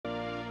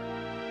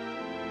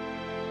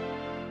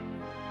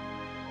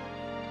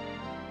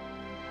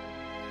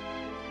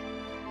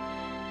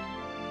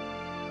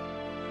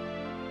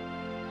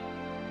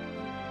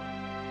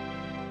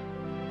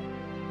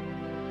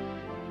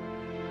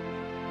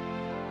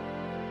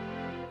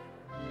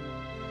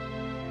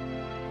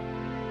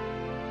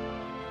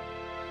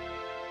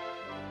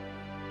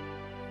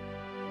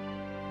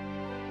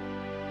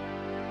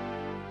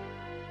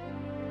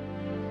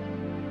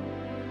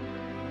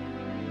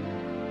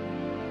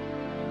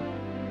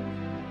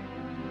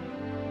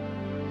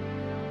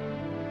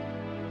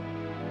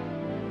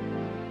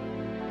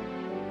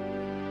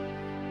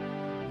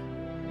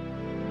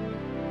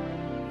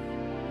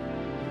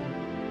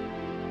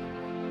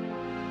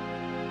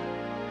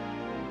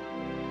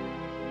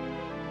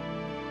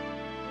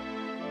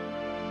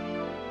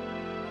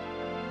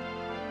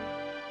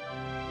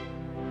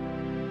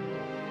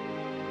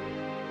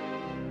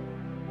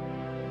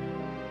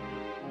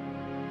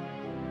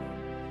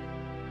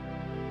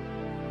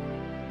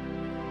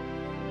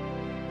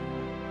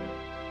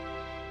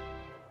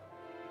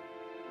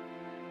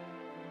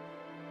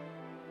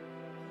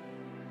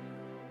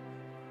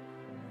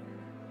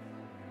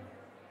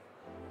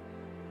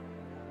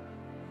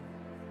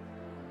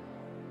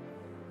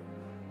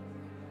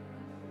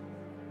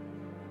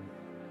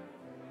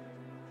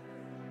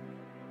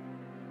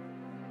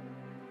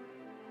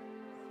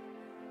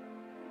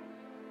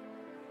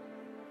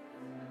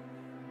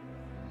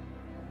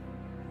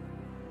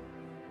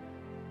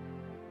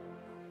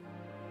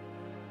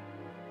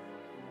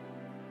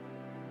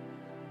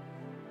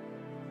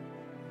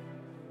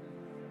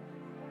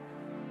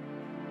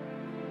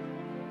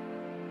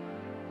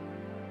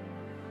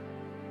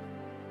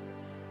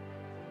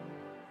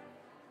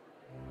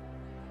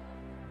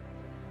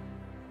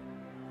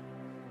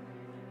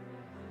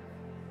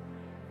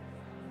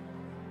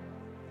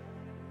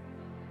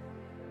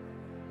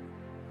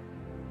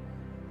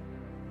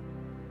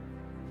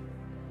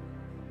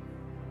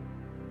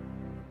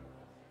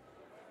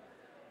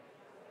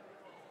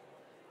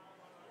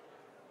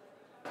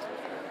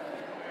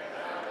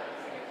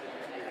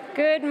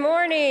Good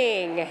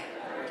morning.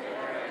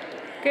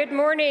 Good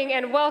morning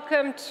and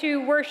welcome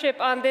to worship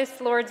on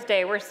this Lord's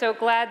Day. We're so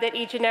glad that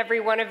each and every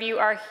one of you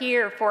are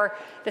here for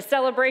the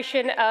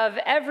celebration of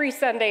every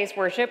Sunday's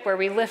worship where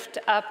we lift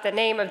up the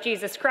name of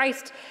Jesus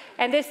Christ,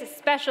 and this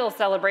special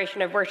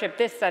celebration of worship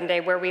this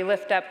Sunday where we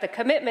lift up the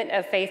commitment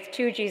of faith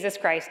to Jesus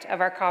Christ of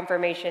our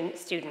confirmation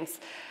students.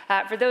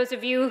 For those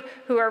of you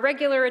who are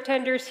regular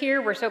attenders here,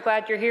 we're so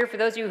glad you're here. For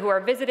those of you who are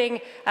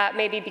visiting,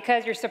 maybe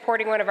because you're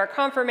supporting one of our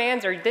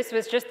confirmands or this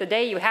was just the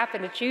day you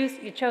happened to choose,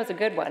 you chose a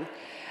good one.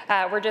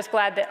 We're just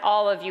glad that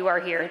all of you are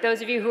here.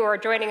 Those of you who are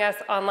joining us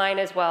online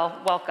as well,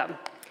 welcome.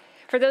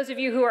 For those of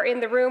you who are in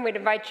the room, we'd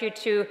invite you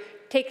to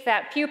take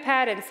that pew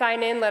pad and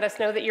sign in. Let us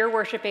know that you're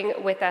worshiping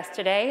with us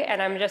today.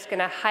 And I'm just going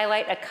to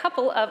highlight a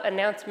couple of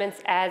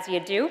announcements as you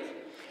do.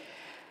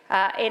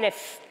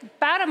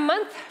 About a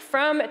month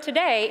from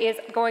today is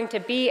going to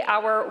be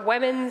our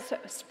Women's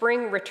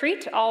Spring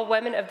Retreat. All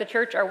women of the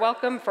church are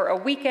welcome for a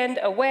weekend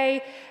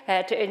away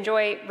to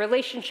enjoy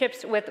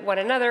relationships with one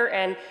another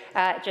and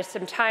just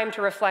some time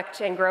to reflect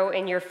and grow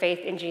in your faith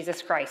in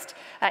Jesus Christ.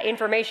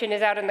 Information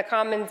is out in the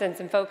Commons and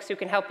some folks who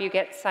can help you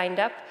get signed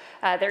up.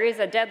 There is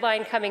a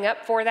deadline coming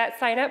up for that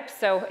sign up,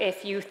 so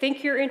if you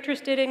think you're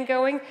interested in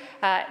going,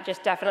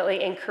 just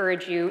definitely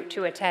encourage you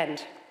to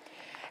attend.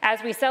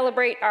 As we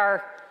celebrate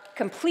our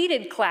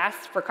completed class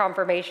for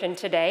confirmation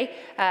today,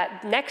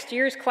 next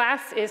year's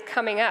class is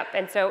coming up.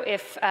 And so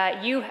if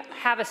you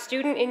have a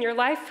student in your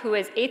life who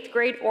is 8th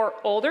grade or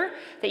older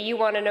that you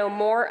want to know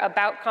more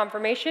about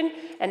confirmation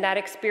and that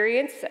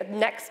experience,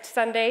 next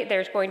Sunday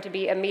there's going to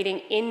be a meeting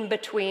in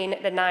between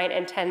the 9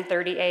 and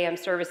 10:30 a.m.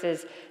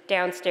 services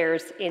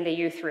downstairs in the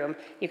youth room.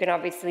 You can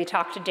obviously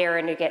talk to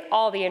Darren to get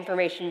all the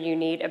information you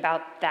need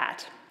about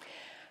that.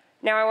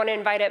 Now I want to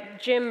invite up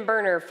Jim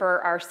Berner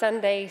for our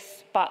Sunday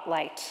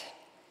Spotlight.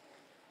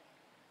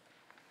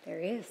 There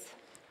he is.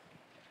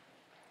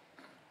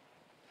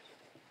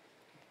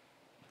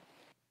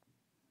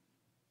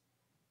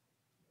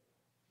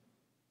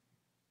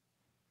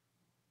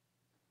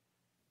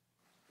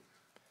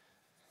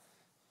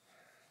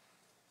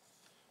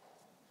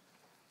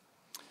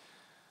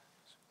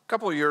 A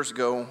couple of years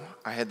ago,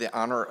 I had the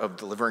honor of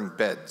delivering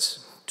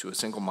beds to a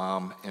single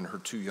mom and her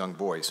 2 young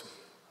boys.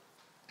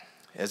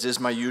 As is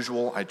my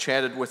usual, I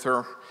chatted with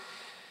her,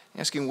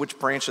 asking which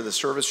branch of the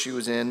service she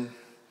was in,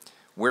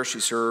 where she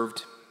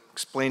served,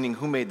 explaining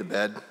who made the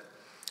bed,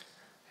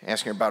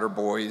 asking about her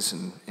boys,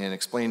 and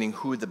explaining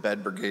who the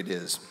bed brigade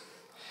is.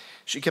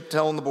 She kept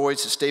telling the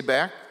boys to stay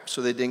back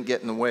so they didn't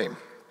get in the way.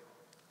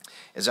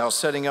 As I was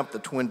setting up the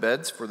twin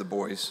beds for the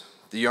boys,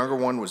 the younger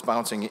one was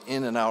bouncing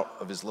in and out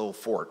of his little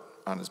fort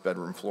on his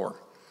bedroom floor.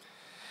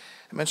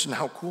 I mentioned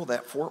how cool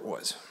that fort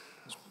was.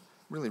 It was a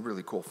really,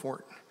 really cool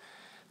fort.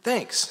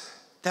 "Thanks,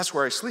 that's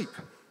where I sleep,"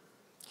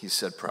 he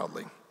said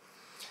proudly.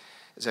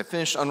 As I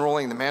finished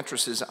unrolling the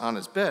mattresses on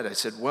his bed, I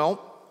said,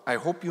 "Well, I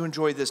hope you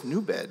enjoy this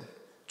new bed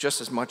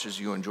just as much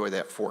as you enjoy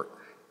that fort."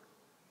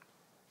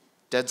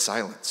 Dead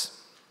silence.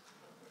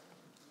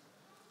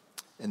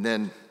 And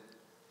then,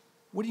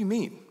 "What do you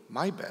mean,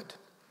 my bed?"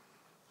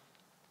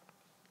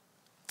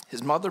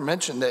 His mother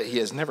mentioned that he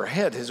has never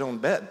had his own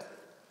bed.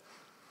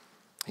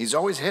 He's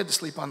always had to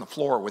sleep on the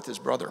floor with his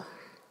brother.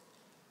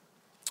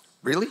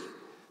 "Really?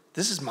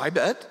 This is my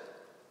bed?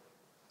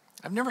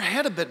 I've never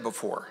had a bed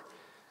before.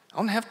 I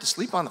don't have to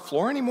sleep on the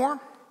floor anymore?"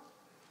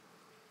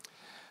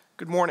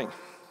 Good morning.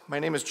 My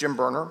name is Jim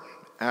Berner,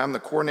 and I'm the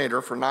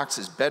coordinator for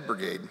Knox's Bed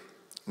Brigade,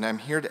 and I'm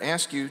here to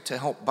ask you to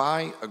help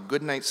buy a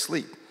good night's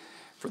sleep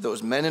for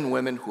those men and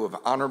women who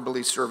have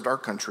honorably served our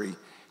country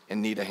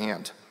and need a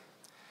hand.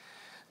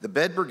 The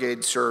Bed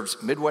Brigade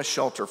serves Midwest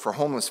Shelter for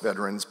Homeless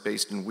Veterans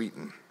based in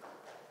Wheaton.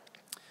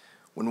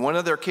 When one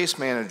of their case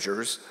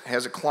managers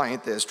has a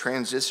client that is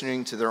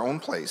transitioning to their own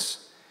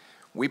place,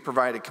 we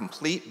provide a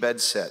complete bed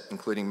set,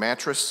 including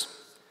mattress,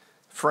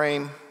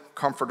 frame,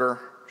 comforter,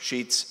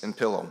 sheets, and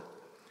pillow.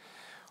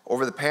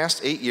 Over the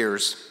past 8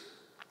 years,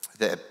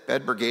 the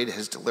Bed Brigade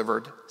has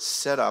delivered,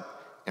 set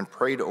up, and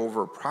prayed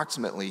over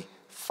approximately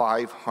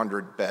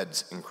 500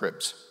 beds and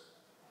cribs.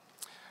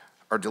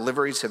 Our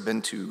deliveries have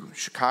been to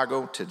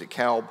Chicago, to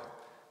DeKalb,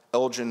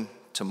 Elgin,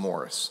 to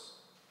Morris.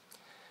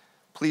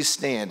 Please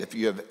stand if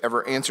you have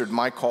ever answered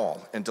my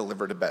call and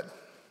delivered a bed.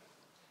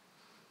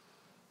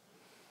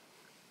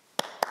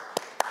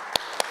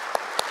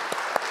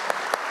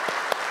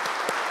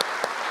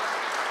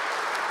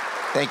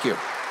 Thank you.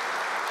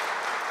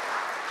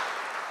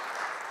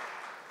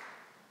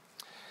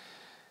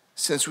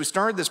 Since we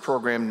started this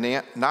program,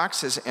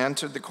 Knox has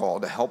answered the call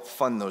to help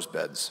fund those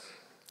beds.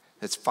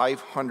 That's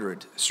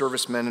 500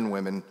 servicemen and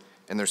women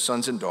and their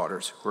sons and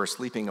daughters who are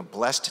sleeping a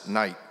blessed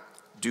night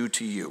due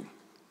to you.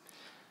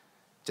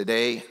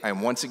 Today, I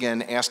am once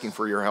again asking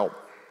for your help.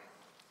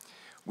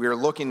 We are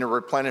looking to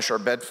replenish our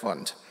bed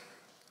fund.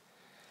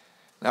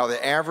 Now,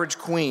 the average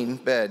queen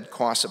bed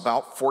costs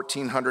about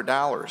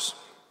 $1,400,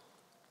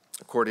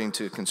 according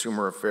to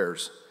Consumer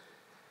Affairs,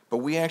 but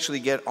we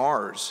actually get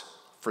ours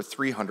for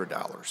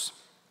 $300.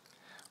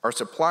 Our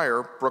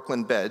supplier,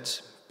 Brooklyn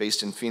Beds,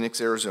 based in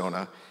Phoenix,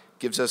 Arizona,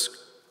 gives us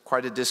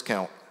quite a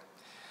discount.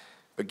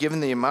 But given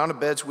the amount of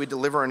beds we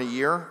deliver in a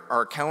year,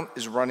 our account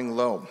is running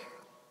low.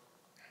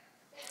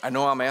 I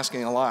know I'm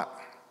asking a lot.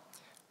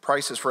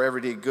 Prices for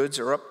everyday goods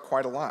are up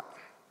quite a lot.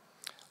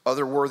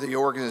 Other worthy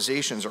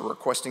organizations are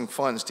requesting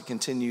funds to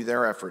continue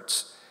their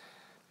efforts.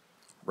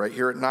 Right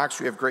here at Knox,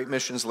 we have great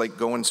missions like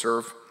Go and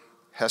Serve,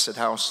 Hesed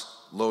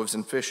House, Loaves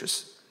and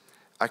Fishes.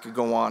 I could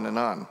go on and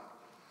on.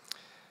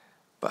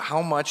 But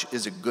how much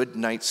is a good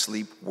night's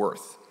sleep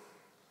worth?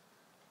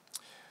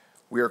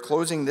 We are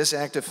closing this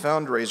active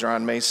fundraiser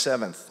on May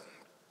 7th.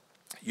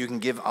 You can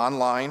give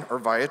online or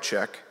via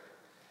check.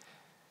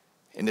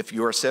 And if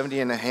you are 70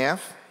 and a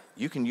half,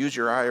 you can use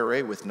your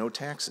IRA with no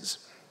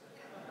taxes.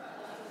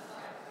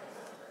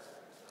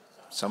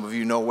 Some of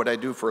you know what I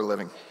do for a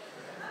living.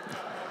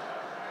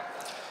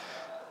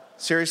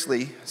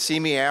 Seriously, see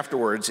me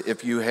afterwards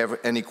if you have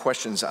any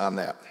questions on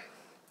that.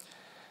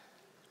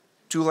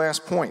 2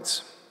 last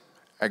points.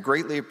 I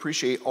greatly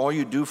appreciate all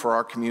you do for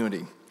our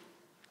community,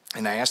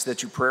 and I ask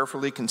that you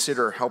prayerfully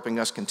consider helping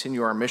us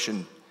continue our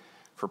mission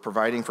for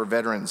providing for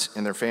veterans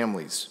and their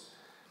families.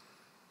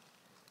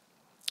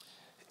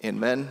 And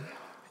men,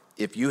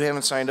 if you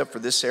haven't signed up for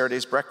this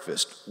Saturday's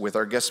breakfast with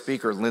our guest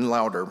speaker, Lynn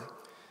Lauder,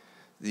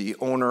 the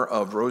owner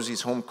of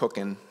Rosie's Home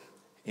Cooking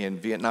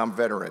and Vietnam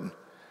veteran,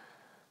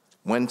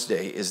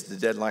 Wednesday is the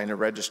deadline to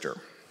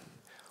register.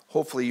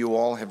 Hopefully you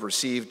all have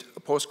received a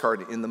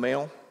postcard in the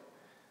mail.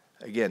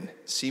 Again,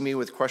 see me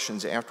with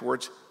questions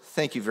afterwards.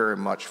 Thank you very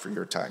much for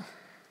your time.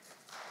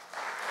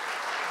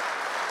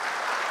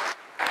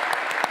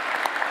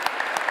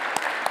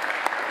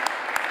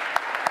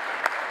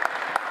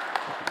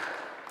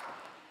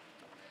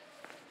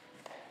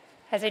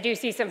 As I do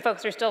see some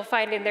folks are still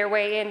finding their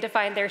way in to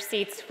find their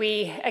seats,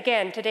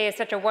 again, today is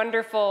such a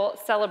wonderful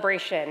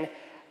celebration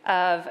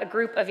of a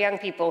group of young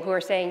people who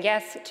are saying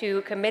yes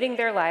to committing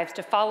their lives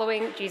to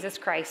following Jesus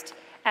Christ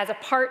as a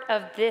part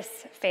of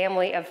this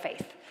family of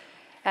faith.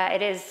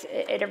 It is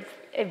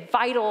a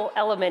vital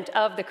element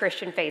of the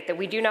Christian faith that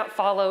we do not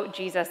follow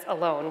Jesus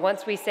alone.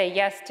 Once we say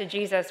yes to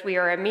Jesus, we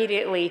are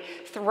immediately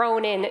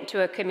thrown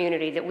into a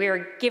community that we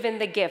are given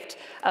the gift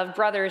of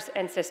brothers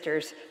and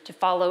sisters to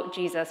follow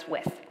Jesus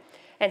with.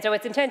 And so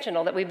it's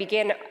intentional that we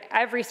begin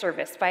every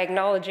service by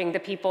acknowledging the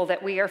people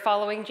that we are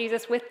following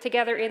Jesus with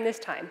together in this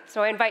time.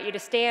 So I invite you to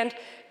stand,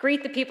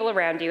 greet the people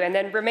around you, and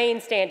then remain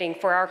standing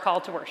for our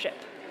call to worship.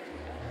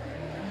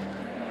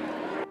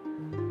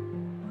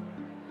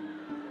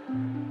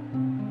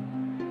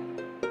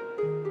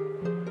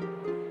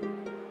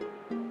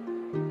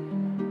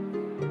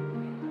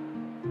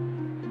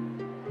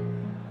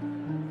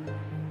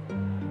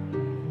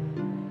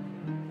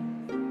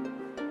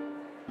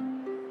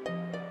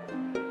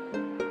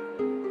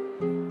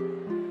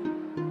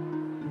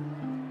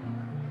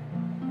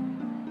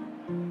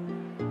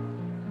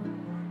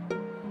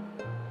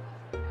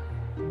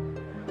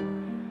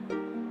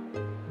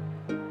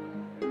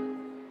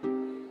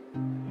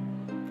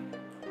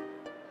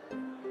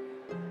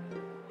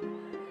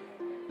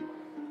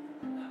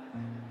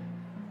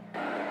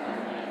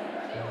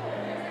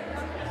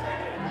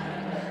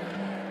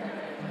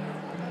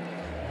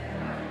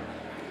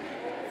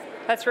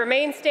 Let's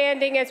remain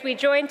standing as we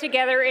join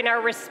together in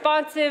our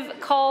responsive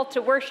call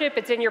to worship.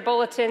 It's in your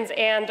bulletins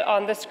and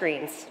on the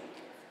screens.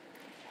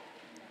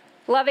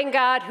 Loving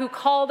God, who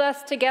called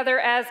us together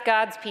as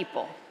God's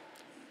people,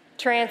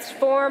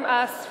 transform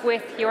us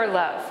with your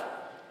love.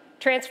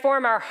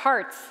 Transform our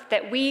hearts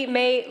that we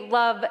may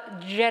love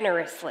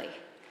generously.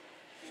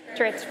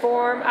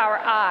 Transform our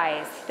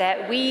eyes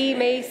that we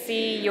may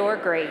see your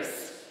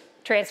grace.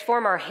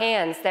 Transform our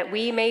hands that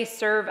we may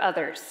serve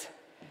others.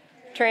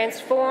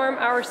 Transform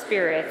our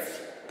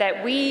spirits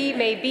that we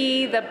may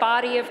be the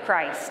body of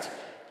Christ,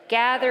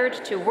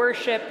 gathered to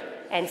worship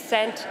and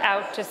sent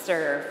out to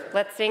serve.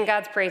 Let's sing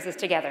God's praises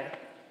together.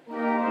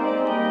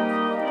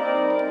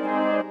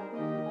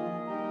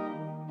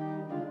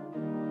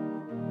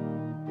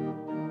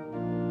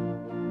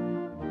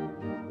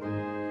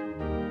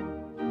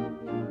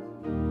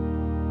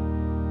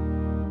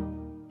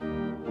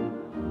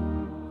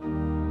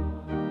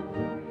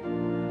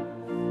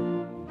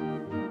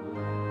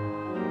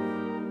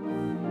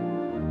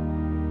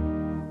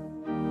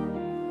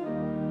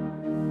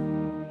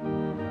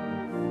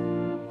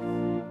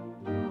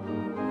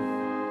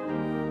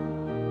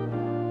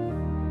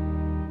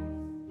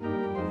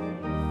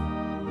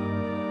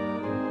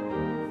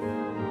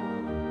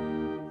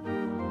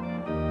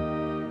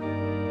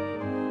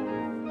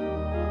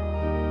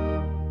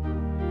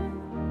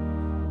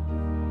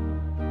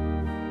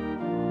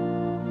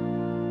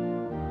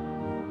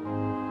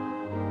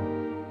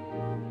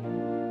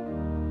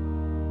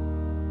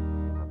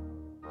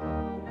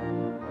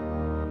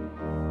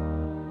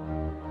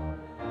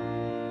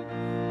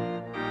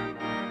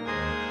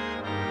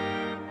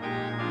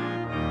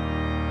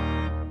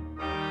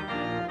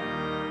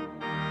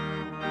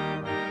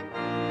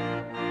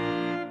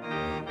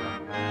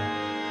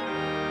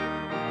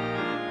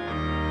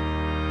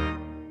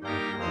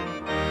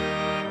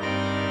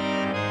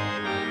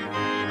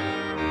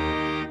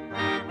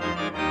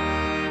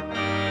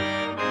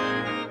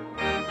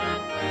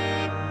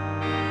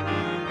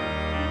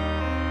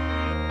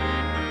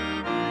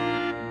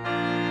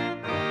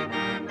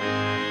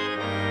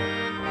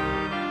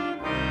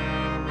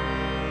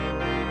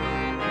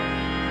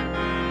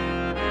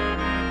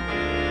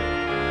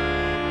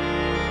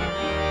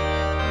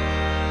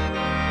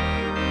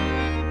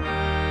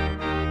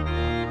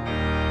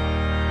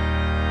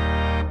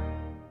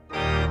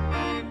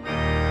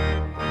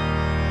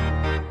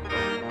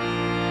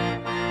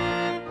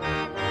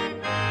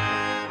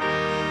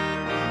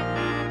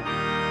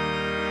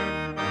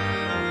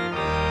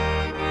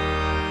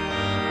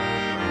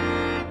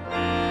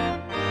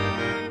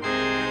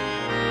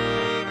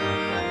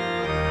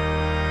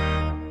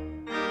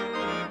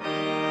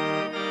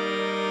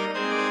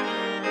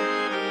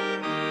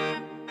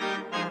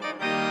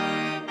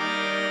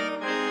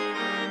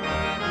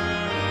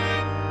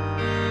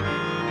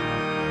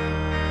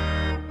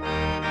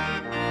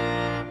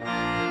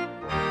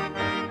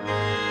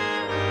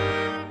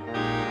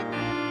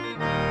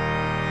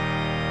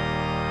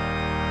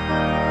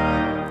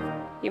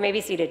 You may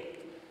be seated.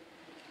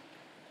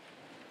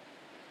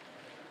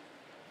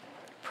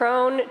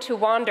 Prone to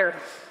wander,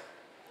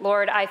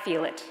 Lord, I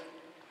feel it.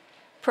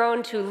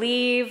 Prone to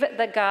leave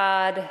the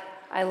God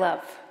I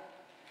love.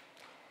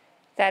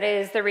 That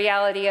is the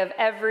reality of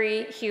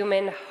every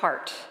human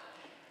heart.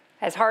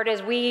 As hard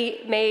as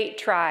we may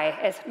try,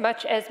 as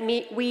much as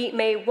we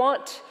may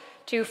want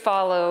to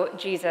follow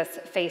Jesus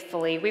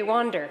faithfully, we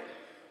wander,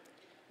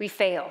 we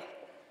fail,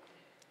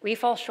 we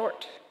fall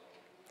short.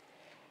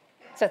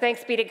 So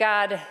thanks be to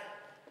God,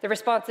 the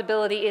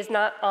responsibility is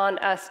not on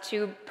us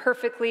to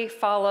perfectly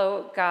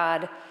follow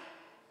God,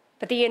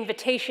 but the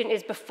invitation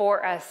is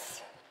before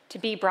us to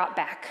be brought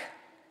back,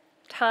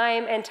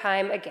 time and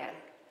time again,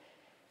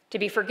 to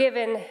be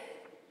forgiven,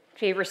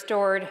 to be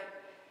restored,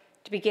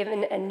 to be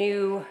given a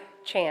new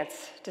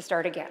chance to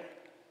start again.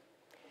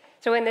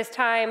 So in this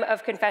time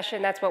of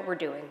confession, that's what we're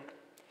doing,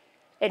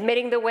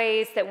 admitting the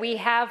ways that we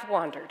have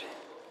wandered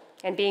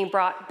and being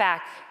brought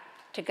back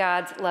to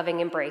God's loving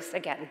embrace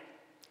again.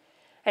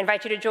 I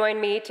invite you to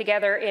join me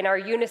together in our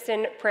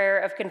unison prayer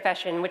of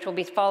confession, which will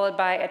be followed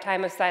by a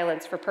time of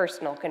silence for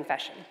personal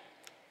confession.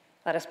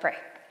 Let us pray.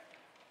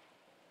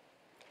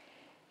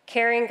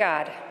 Caring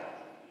God,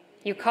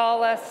 you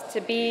call us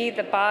to be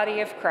the body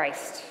of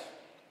Christ,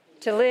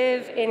 to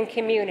live in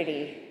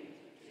community,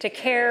 to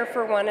care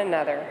for one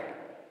another,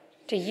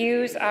 to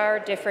use our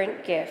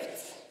different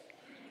gifts.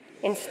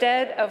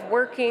 Instead of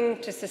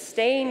working to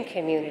sustain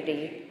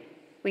community,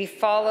 we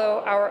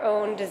follow our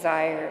own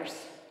desires.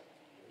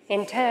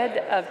 Instead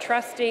of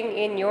trusting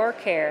in your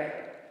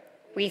care,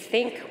 we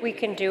think we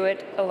can do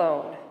it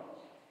alone.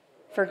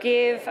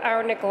 Forgive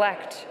our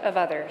neglect of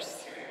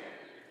others.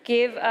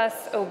 Give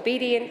us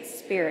obedient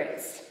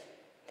spirits,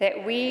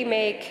 that we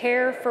may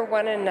care for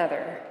one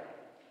another,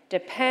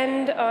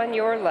 depend on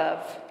your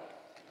love,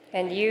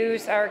 and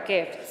use our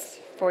gifts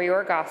for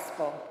your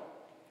gospel.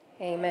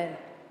 Amen.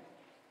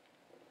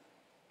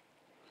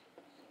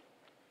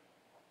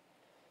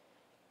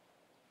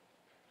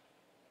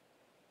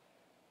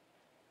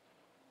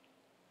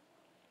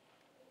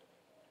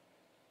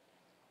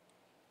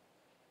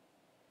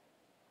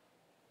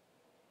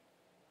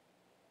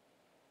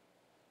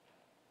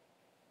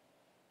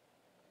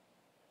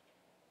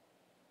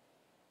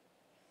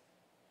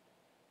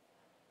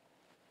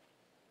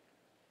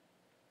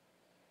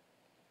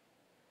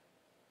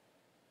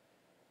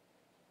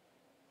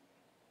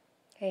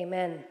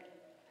 Amen.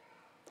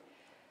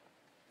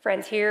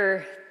 Friends,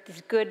 hear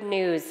this good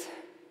news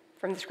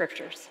from the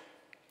scriptures.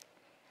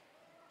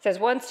 It says,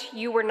 once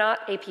you were not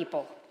a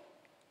people,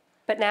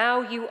 but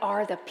now you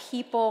are the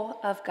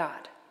people of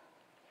God.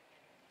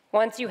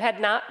 Once you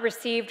had not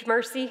received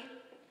mercy,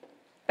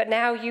 but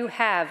now you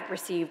have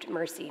received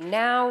mercy.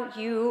 Now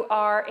you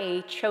are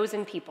a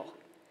chosen people,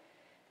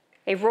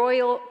 a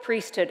royal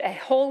priesthood, a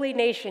holy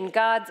nation,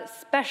 God's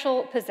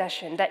special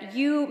possession, that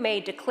you may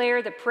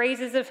declare the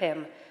praises of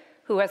him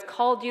who has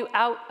called you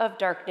out of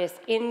darkness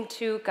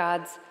into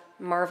God's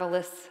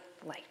marvelous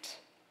light.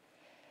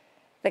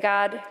 The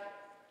God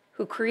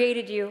who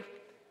created you,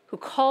 who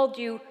called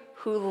you,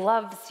 who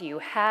loves you,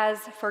 has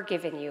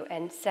forgiven you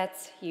and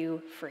sets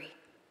you free.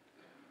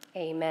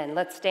 Amen.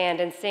 Let's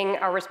stand and sing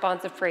our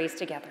responsive praise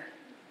together.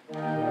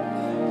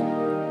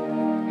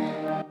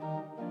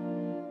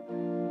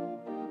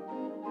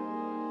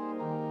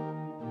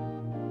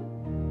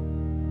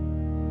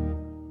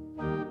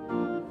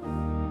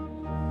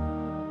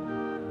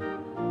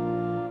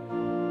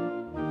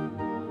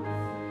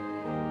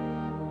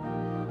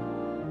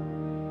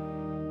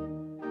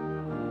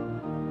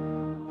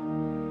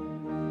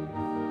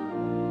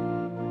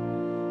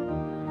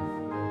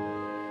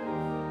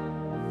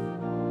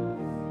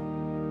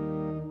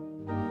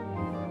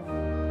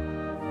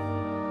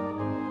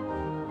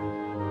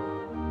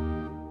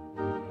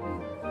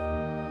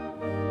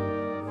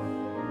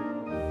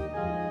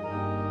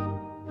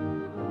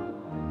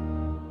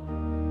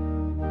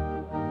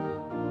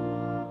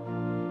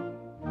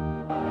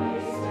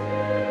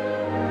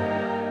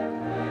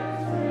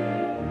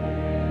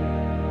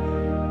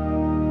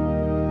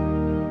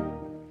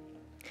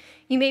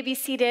 You may be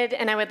seated,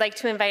 and I would like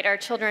to invite our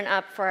children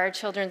up for our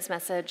children's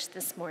message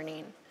this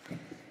morning.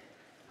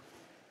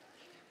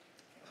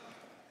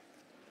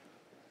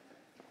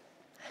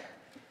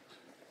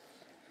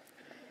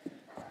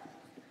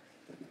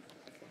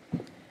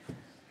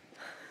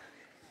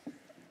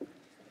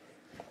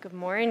 Good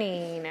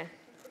morning.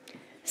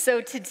 So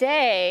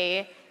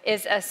today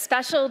is a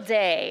special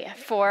day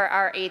for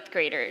our 8th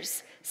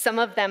graders. Some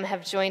of them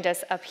have joined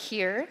us up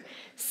here,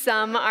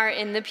 some are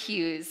in the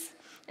pews,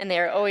 and they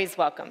are always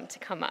welcome to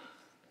come up.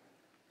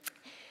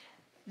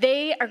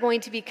 They are going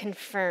to be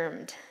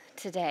confirmed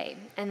today,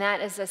 and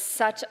that is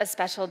such a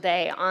special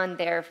day on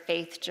their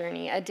faith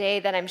journey, a day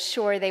that I'm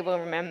sure they will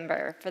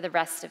remember for the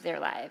rest of their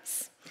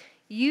lives.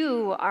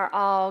 You are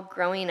all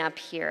growing up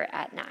here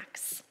at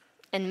Knox,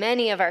 and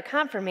many of our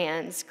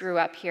confirmands grew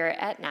up here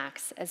at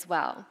Knox as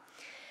well.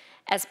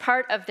 As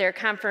part of their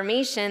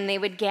confirmation, they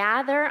would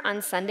gather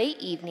on Sunday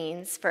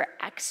evenings for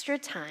extra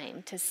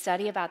time to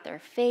study about their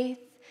faith,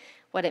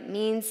 what it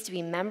means to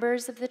be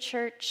members of the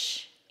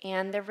church,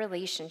 and their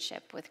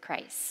relationship with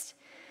Christ.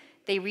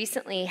 They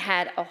recently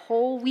had a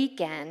whole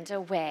weekend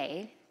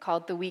away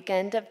called the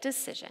Weekend of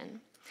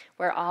Decision,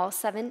 where all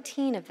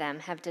 17 of them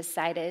have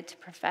decided to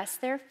profess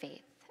their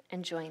faith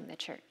and join the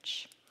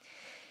church.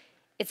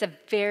 It's a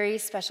very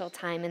special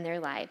time in their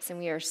lives, and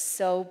we are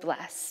so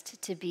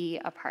blessed to be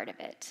a part of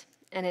it.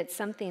 And it's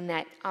something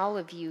that all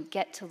of you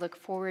get to look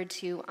forward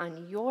to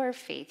on your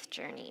faith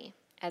journey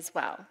as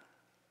well.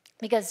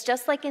 Because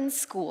just like in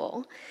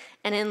school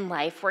and in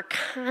life, we're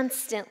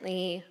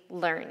constantly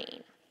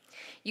learning.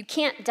 You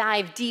can't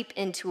dive deep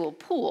into a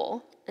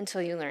pool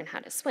until you learn how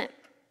to swim.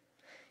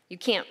 You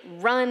can't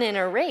run in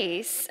a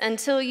race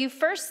until you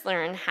first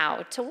learn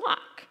how to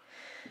walk.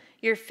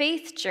 Your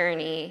faith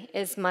journey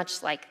is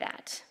much like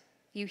that.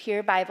 You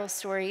hear Bible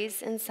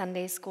stories in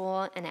Sunday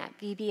school and at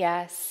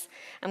VBS,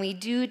 and we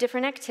do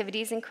different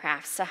activities and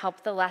crafts to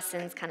help the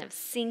lessons kind of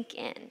sink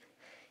in.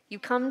 You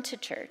come to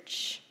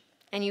church,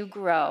 and you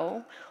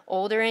grow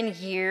older in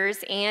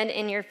years and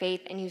in your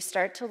faith, and you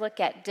start to look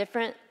at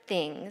different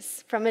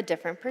things from a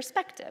different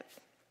perspective.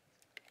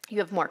 You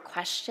have more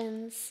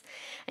questions,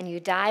 and you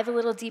dive a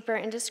little deeper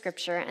into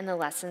Scripture and the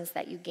lessons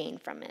that you gain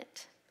from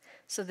it.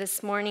 So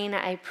this morning,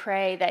 I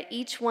pray that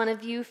each one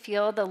of you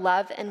feel the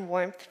love and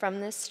warmth from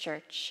this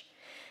church,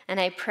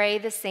 and I pray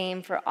the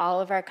same for all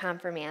of our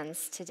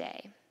confirmands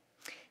today.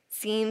 It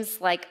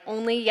seems like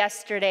only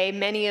yesterday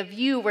many of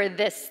you were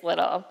this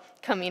little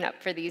coming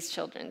up for these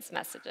children's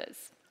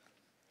messages.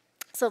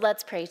 So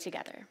let's pray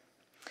together.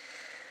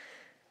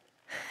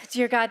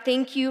 Dear God,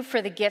 thank you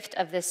for the gift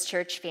of this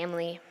church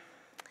family.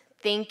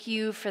 Thank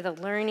you for the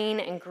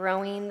learning and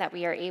growing that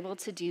we are able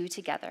to do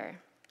together.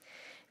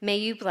 May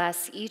you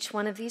bless each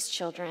one of these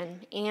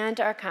children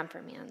and our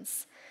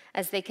confirmands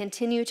as they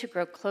continue to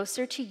grow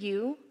closer to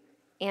you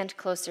and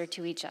closer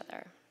to each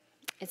other.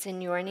 It's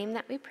in your name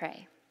that we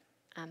pray.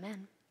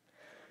 Amen.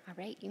 All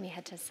right, you may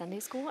head to Sunday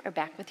school or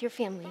back with your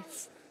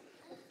families.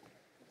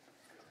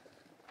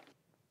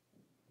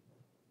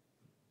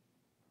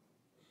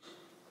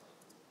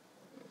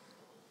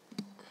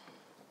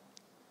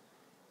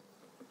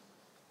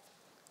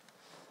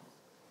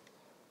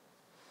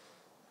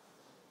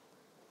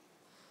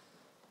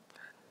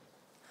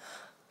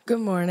 Good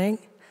morning.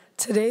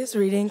 Today's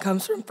reading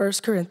comes from 1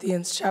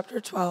 Corinthians chapter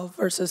 12,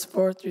 verses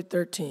 4 through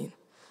 13.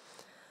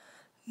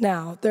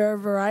 Now, there are a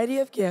variety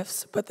of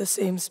gifts, but the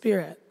same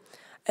Spirit.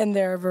 And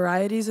there are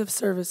varieties of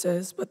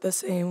services, but the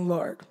same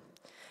Lord.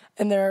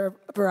 And there are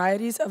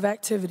varieties of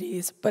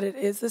activities, but it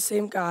is the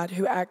same God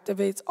who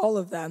activates all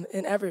of them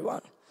in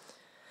everyone.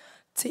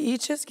 To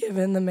each is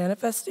given the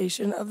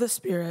manifestation of the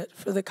Spirit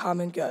for the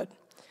common good.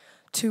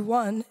 To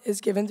one is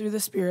given through the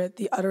Spirit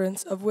the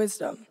utterance of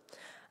wisdom,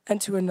 and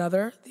to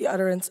another the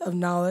utterance of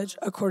knowledge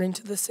according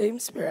to the same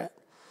Spirit.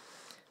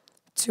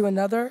 To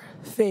another,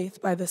 faith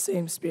by the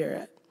same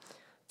Spirit.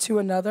 To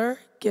another,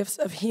 gifts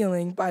of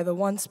healing by the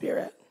one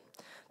Spirit.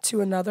 To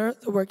another,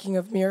 the working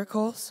of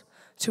miracles.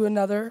 To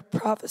another,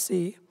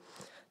 prophecy.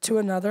 To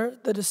another,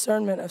 the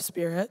discernment of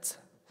spirits.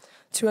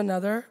 To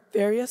another,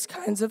 various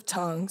kinds of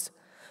tongues.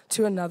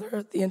 To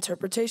another, the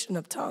interpretation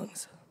of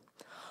tongues.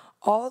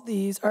 All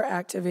these are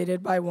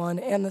activated by one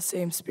and the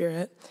same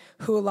Spirit,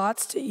 who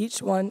allots to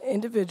each one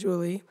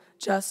individually,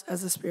 just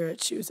as the Spirit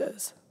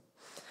chooses.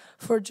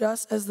 For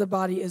just as the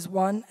body is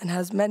one and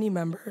has many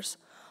members,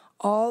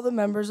 all the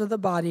members of the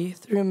body,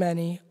 through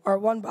many, are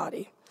one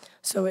body.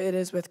 So it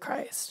is with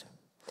Christ.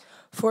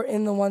 For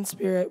in the one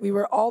Spirit we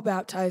were all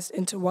baptized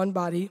into one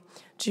body,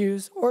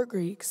 Jews or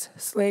Greeks,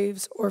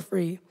 slaves or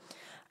free,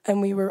 and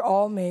we were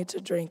all made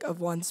to drink of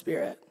one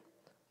Spirit.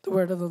 The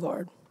word of the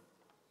Lord.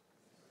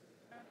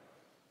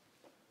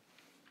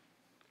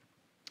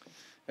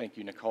 Thank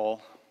you,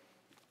 Nicole.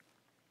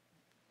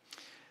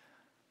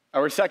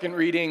 Our second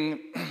reading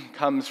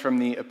comes from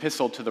the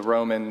Epistle to the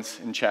Romans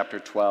in chapter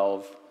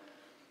 12,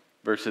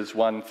 verses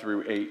 1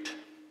 through 8.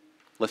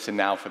 Listen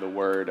now for the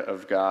word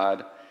of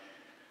God.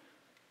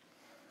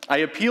 I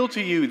appeal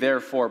to you,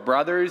 therefore,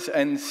 brothers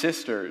and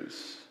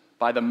sisters,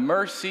 by the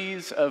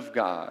mercies of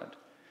God,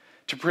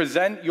 to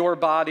present your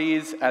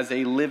bodies as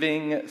a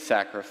living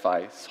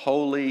sacrifice,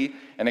 holy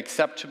and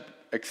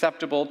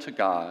acceptable to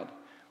God,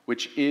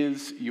 which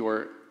is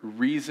your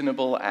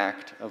reasonable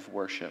act of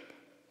worship.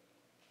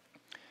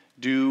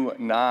 Do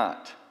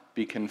not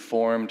be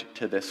conformed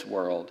to this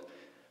world,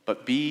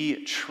 but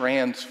be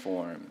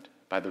transformed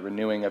by the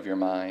renewing of your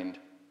mind,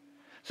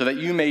 so that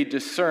you may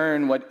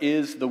discern what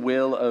is the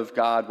will of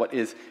God, what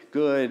is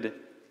good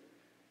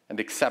and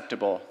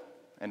acceptable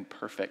and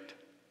perfect.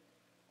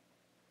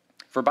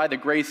 For by the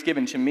grace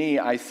given to me,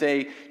 I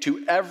say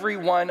to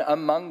everyone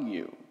among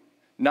you,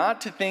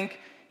 not to think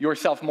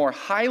yourself more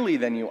highly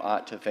than you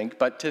ought to think,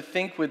 but to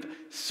think with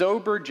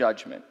sober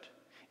judgment,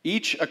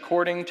 each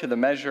according to the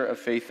measure of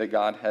faith that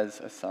God has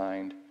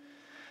assigned.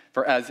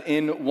 For as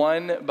in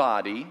one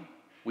body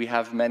we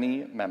have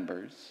many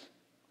members,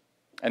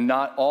 and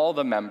not all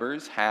the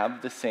members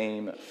have the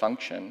same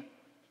function,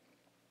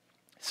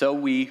 so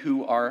we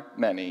who are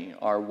many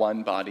are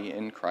one body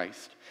in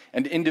Christ,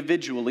 and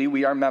individually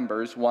we are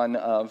members one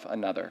of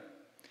another.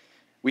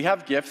 We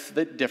have gifts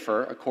that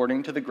differ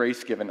according to the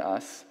grace given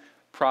us: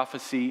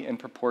 prophecy in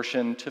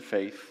proportion to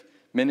faith,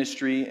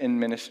 ministry in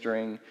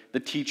ministering, the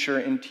teacher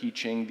in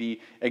teaching, the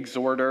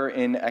exhorter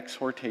in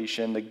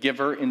exhortation, the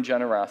giver in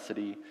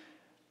generosity,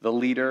 the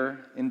leader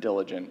in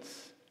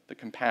diligence, the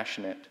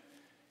compassionate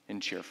in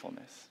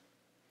cheerfulness.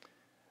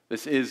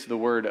 This is the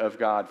word of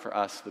God for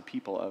us, the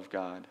people of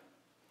God.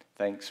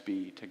 Thanks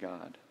be to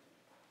God.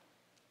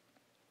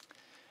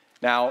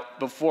 Now,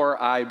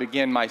 before I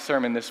begin my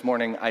sermon this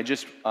morning, I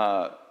just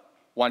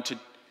want to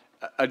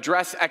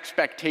address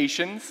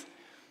expectations.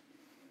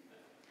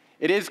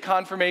 It is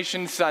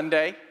Confirmation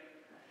Sunday,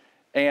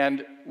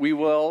 and we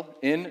will,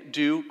 in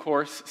due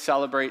course,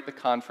 celebrate the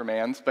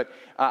confirmands. But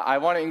I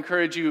want to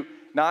encourage you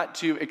not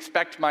to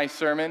expect my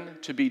sermon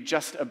to be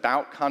just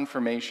about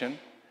confirmation.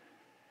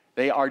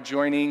 They are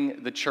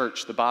joining the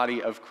church, the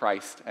body of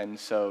Christ, and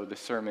so the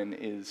sermon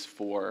is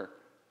for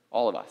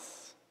all of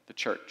us, the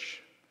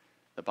church,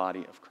 the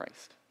body of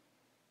Christ.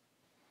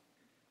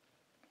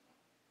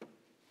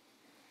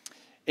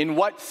 In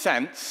what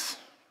sense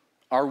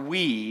are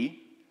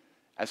we,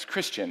 as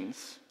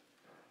Christians,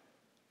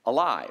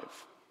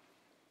 alive?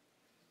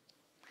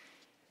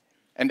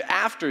 And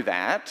after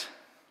that,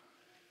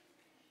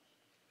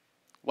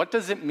 what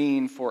does it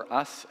mean for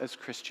us as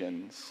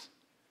Christians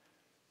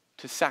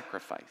to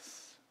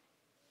sacrifice?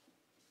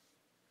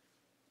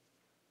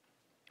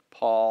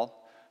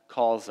 Paul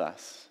calls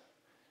us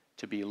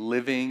to be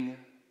living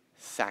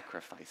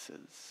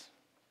sacrifices.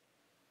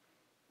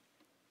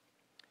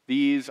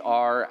 These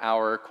are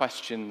our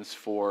questions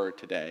for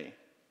today.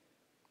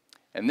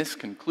 And this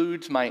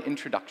concludes my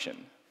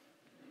introduction.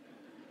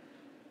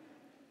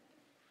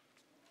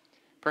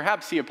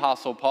 Perhaps the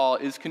Apostle Paul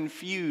is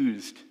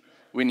confused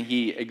when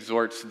he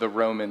exhorts the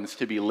Romans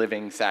to be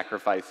living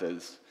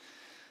sacrifices.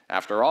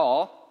 After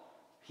all,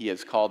 he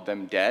has called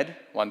them dead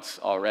once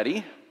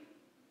already.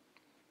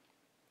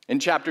 In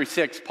chapter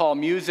 6, Paul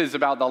muses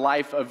about the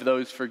life of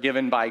those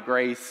forgiven by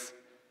grace.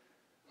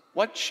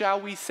 What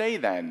shall we say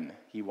then,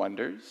 he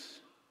wonders?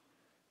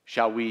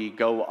 Shall we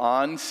go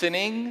on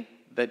sinning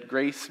that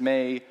grace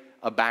may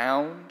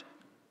abound?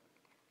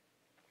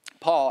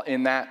 Paul,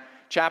 in that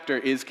chapter,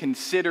 is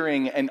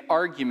considering an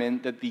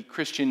argument that the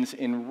Christians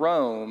in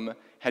Rome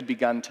had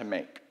begun to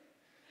make.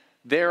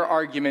 Their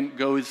argument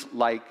goes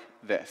like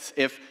this: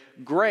 if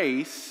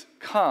grace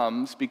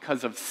comes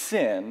because of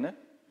sin,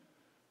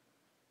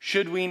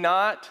 should we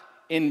not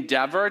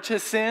endeavor to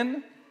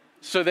sin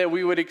so that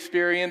we would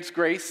experience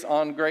grace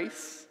on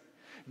grace?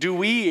 Do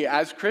we,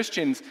 as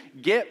Christians,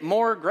 get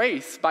more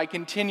grace by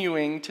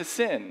continuing to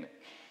sin?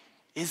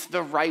 Is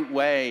the right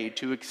way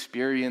to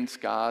experience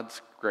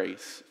God's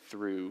grace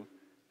through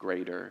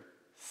greater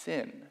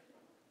sin?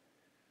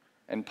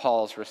 And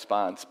Paul's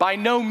response: by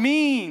no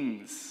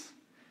means.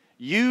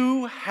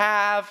 You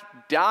have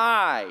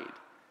died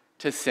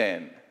to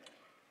sin.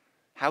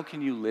 How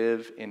can you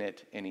live in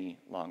it any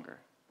longer?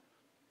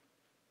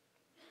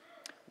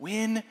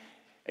 When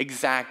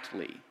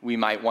exactly, we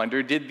might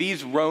wonder, did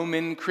these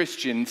Roman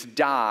Christians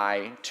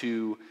die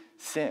to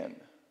sin?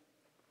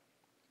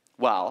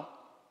 Well,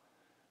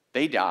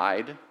 they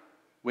died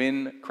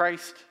when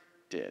Christ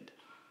did.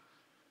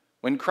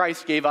 When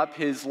Christ gave up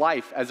his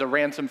life as a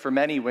ransom for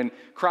many, when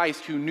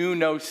Christ, who knew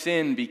no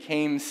sin,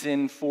 became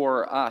sin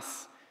for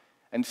us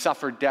and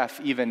suffered death,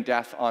 even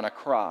death on a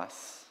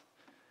cross.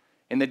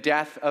 In the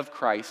death of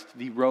Christ,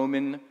 the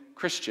Roman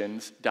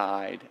Christians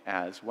died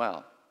as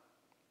well.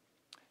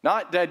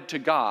 Not dead to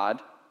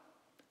God,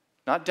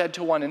 not dead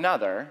to one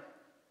another,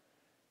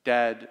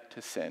 dead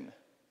to sin.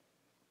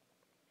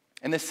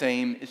 And the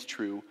same is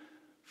true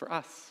for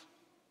us.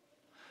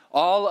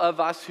 All of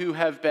us who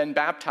have been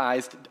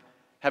baptized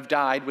have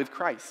died with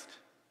Christ.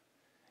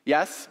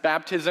 Yes,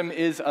 baptism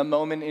is a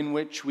moment in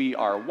which we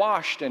are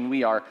washed and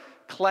we are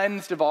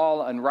cleansed of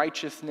all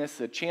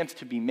unrighteousness, a chance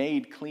to be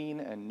made clean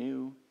and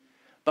new.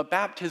 But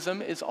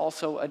baptism is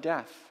also a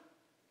death.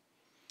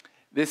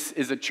 This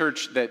is a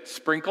church that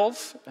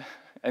sprinkles,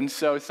 and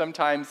so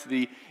sometimes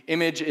the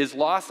image is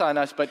lost on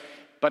us, but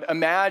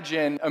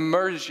imagine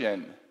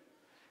immersion,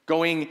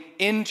 going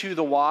into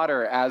the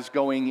water as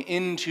going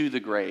into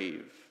the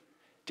grave,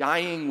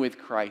 dying with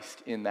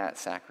Christ in that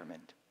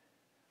sacrament.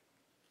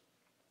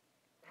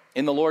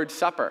 In the Lord's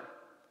Supper,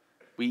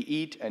 we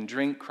eat and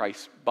drink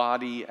Christ's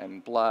body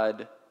and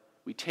blood.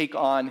 We take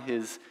on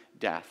his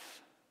death.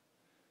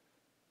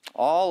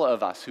 All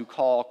of us who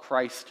call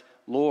Christ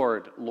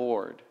Lord,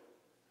 Lord,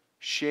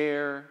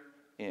 share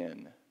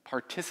in,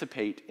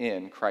 participate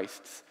in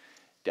Christ's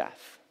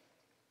death.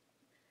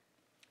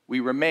 We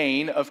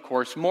remain, of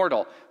course,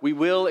 mortal. We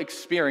will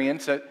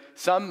experience at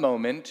some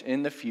moment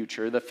in the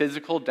future the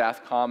physical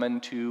death common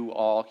to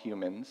all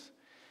humans,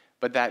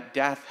 but that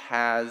death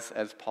has,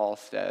 as Paul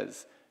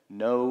says,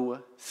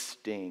 no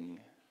sting.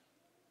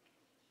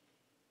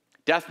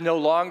 Death no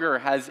longer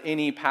has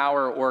any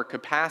power or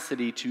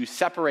capacity to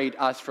separate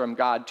us from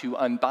God, to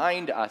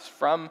unbind us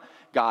from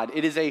God.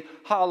 It is a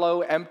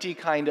hollow, empty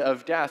kind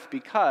of death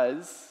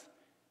because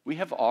we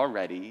have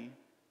already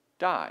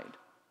died.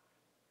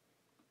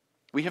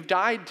 We have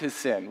died to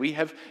sin. We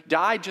have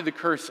died to the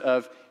curse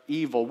of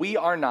evil. We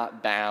are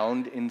not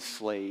bound,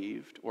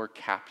 enslaved, or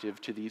captive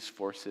to these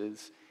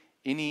forces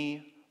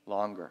any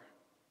longer.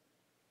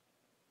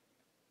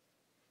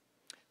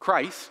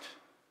 Christ,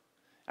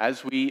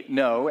 as we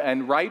know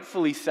and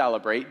rightfully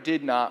celebrate,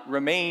 did not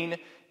remain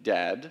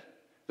dead.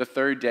 The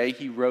third day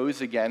he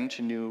rose again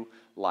to new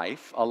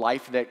life, a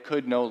life that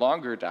could no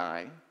longer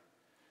die.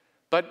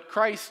 But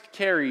Christ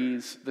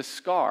carries the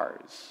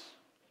scars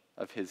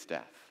of his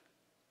death.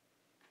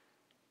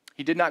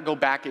 He did not go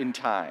back in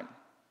time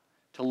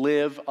to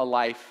live a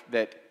life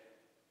that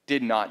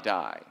did not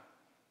die.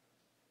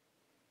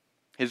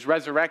 His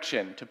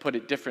resurrection, to put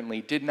it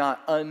differently, did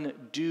not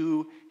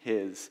undo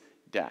his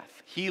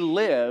death. He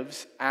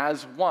lives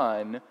as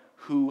one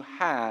who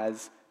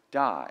has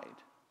died.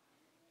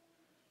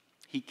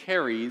 He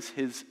carries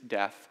his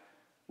death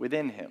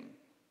within him.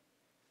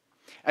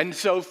 And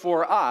so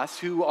for us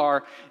who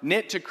are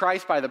knit to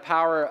Christ by the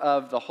power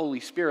of the Holy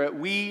Spirit,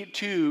 we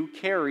too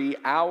carry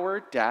our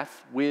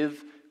death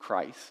with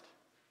Christ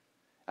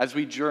as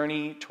we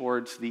journey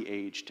towards the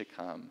age to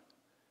come.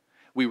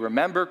 We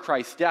remember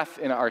Christ's death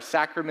in our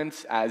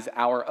sacraments as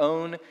our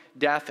own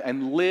death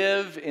and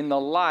live in the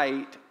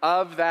light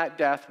of that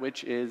death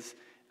which is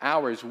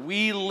ours.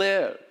 We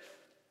live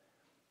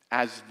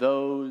as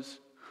those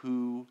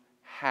who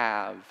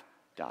have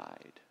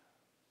died.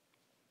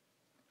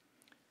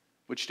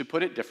 Which, to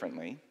put it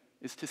differently,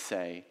 is to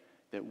say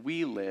that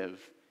we live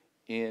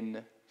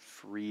in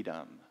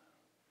freedom.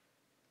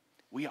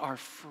 We are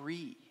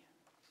free.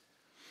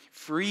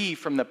 Free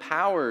from the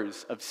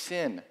powers of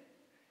sin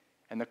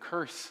and the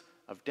curse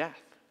of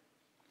death.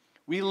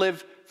 We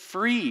live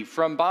free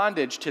from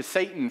bondage to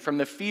Satan, from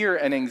the fear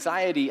and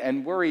anxiety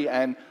and worry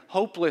and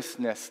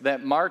hopelessness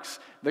that marks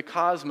the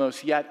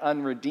cosmos yet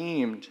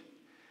unredeemed.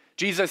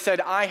 Jesus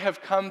said, "I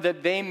have come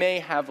that they may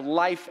have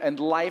life and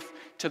life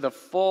to the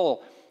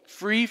full."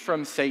 Free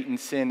from Satan,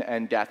 sin,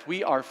 and death.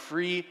 We are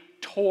free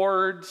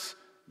towards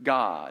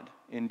God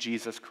in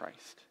Jesus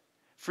Christ.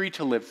 Free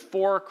to live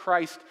for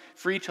Christ,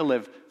 free to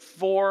live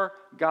for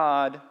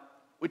God,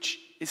 which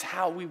is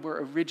how we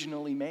were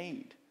originally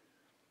made.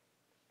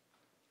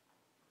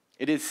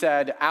 It is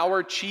said,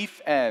 our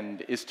chief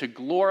end is to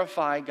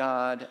glorify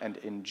God and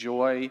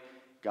enjoy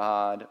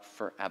God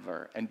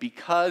forever. And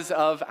because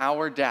of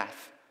our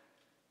death,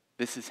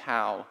 this is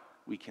how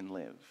we can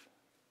live.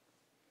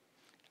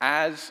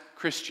 As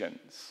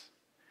Christians,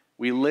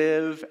 we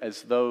live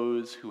as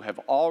those who have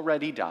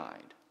already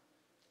died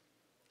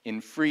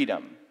in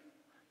freedom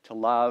to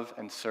love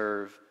and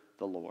serve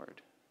the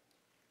Lord.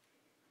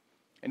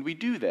 And we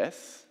do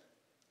this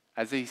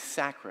as a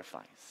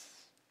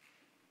sacrifice.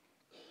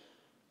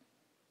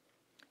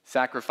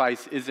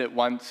 Sacrifice is at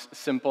once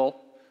simple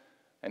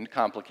and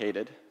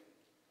complicated.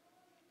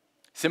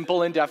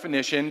 Simple in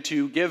definition,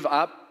 to give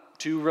up,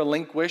 to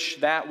relinquish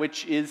that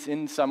which is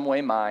in some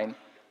way mine,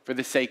 for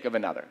the sake of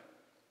another.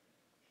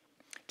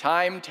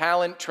 Time,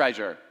 talent,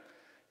 treasure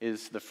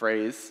is the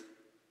phrase,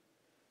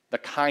 the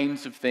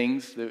kinds of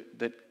things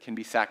that can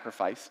be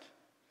sacrificed.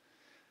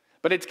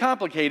 But it's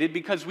complicated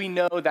because we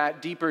know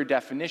that deeper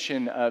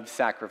definition of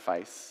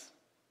sacrifice,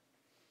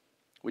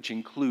 which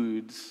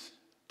includes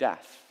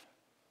death.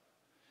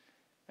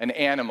 An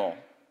animal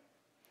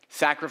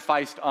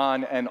sacrificed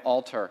on an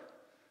altar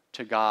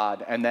to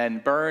God and then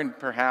burned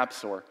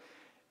perhaps or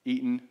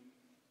eaten.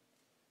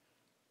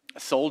 A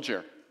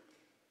soldier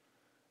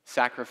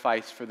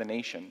sacrificed for the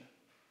nation.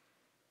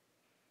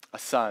 A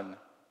son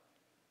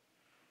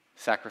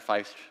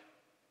sacrificed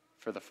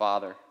for the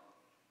father.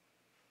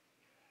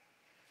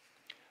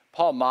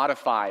 Paul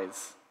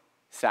modifies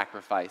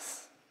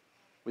sacrifice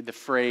with the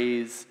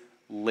phrase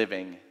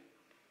living.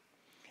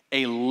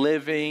 A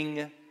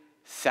living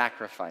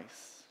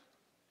sacrifice.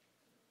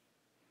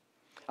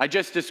 I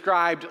just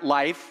described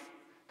life,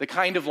 the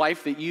kind of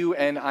life that you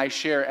and I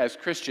share as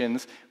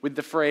Christians, with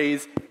the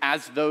phrase,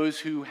 as those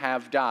who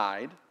have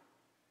died.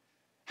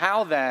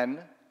 How then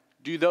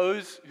do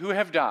those who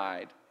have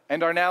died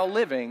and are now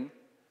living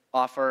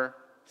offer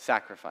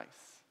sacrifice?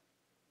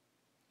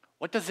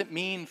 What does it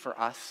mean for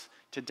us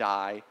to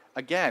die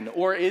again?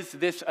 Or is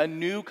this a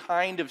new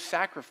kind of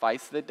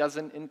sacrifice that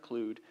doesn't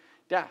include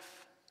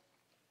death?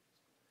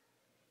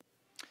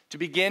 To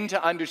begin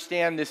to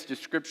understand this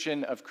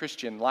description of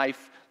Christian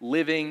life,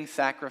 living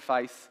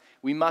sacrifice,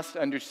 we must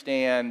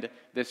understand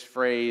this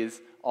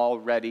phrase,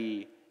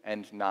 already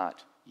and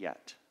not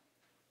yet.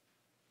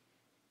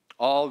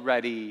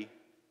 Already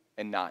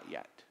and not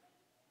yet.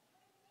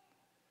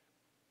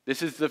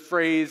 This is the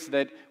phrase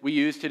that we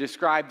use to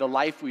describe the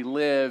life we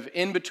live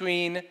in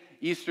between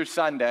Easter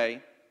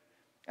Sunday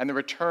and the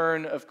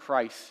return of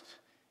Christ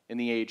in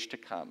the age to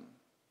come.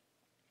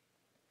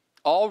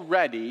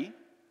 Already,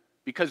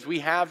 because we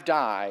have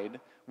died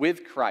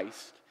with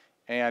Christ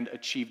and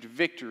achieved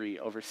victory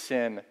over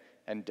sin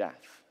and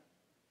death.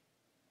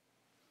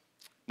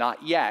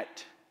 Not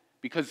yet,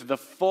 because the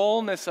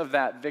fullness of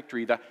that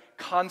victory, the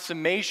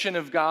consummation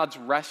of God's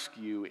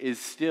rescue, is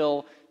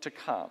still to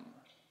come.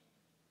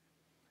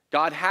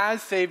 God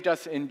has saved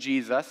us in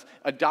Jesus,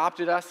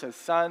 adopted us as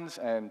sons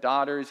and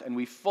daughters, and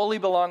we fully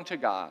belong to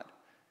God.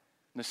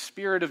 And the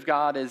Spirit of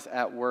God is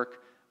at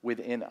work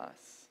within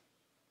us.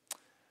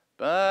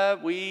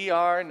 But we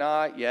are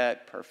not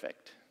yet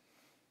perfect.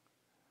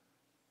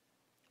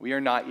 We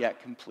are not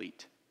yet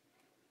complete.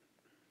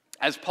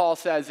 As Paul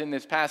says in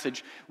this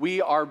passage,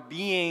 we are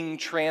being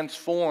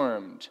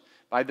transformed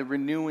by the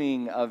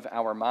renewing of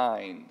our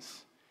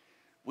minds.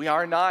 We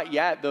are not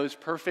yet those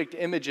perfect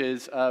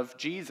images of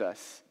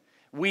Jesus.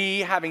 We,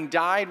 having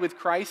died with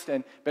Christ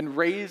and been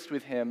raised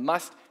with him,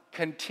 must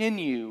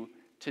continue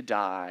to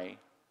die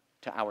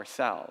to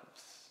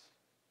ourselves,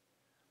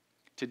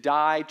 to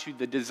die to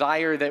the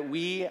desire that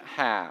we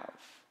have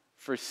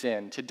for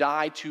sin, to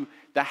die to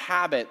the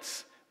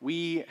habits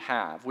we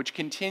have, which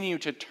continue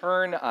to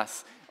turn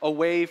us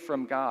away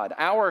from God.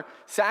 Our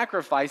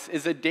sacrifice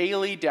is a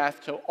daily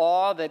death to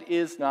all that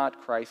is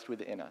not Christ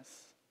within us.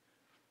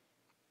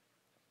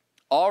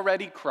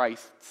 Already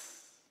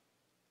Christ's,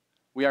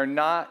 we are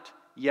not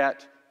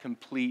yet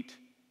complete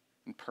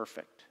and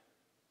perfect.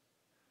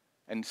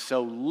 And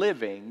so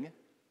living,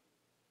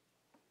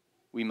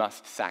 we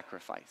must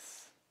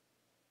sacrifice.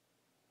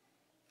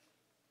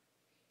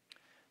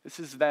 This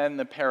is then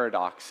the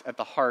paradox at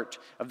the heart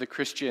of the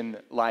Christian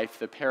life,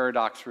 the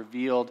paradox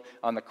revealed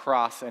on the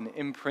cross and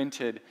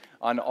imprinted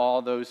on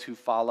all those who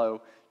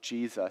follow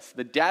Jesus.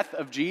 The death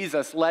of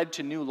Jesus led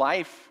to new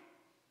life,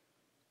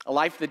 a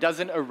life that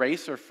doesn't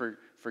erase or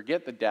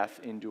forget the death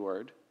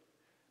endured,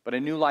 but a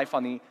new life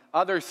on the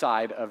other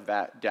side of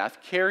that death,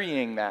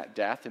 carrying that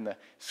death in the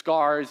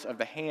scars of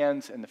the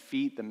hands and the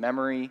feet, the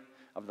memory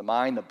of the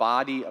mind, the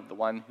body of the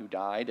one who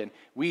died. And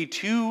we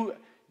too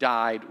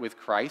died with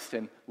Christ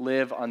and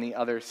live on the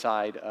other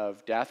side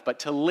of death. But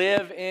to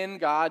live in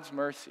God's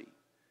mercy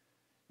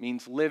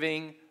means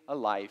living a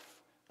life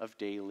of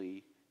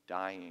daily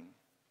dying.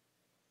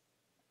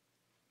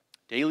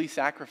 Daily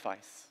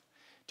sacrifice.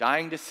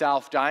 Dying to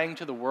self, dying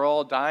to the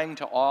world, dying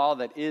to all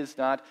that is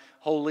not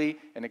holy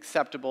and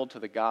acceptable to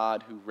the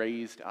God who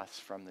raised us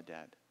from the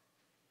dead.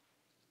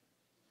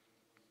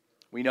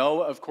 We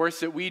know, of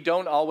course, that we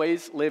don't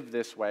always live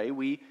this way.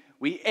 We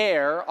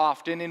err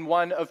often in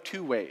one of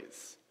two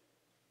ways.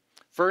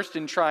 First,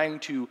 in trying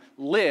to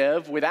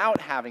live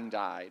without having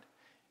died.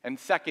 And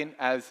second,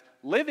 as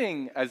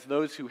living as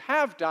those who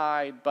have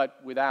died, but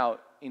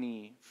without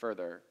any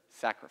further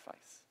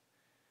sacrifice.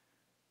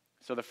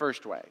 So the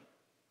first way,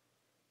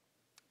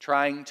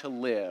 trying to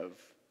live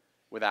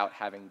without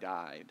having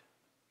died.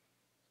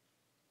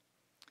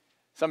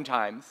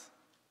 Sometimes,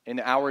 in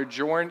our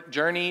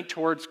journey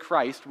towards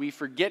Christ, we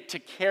forget to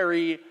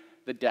carry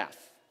the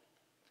death,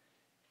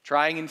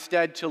 trying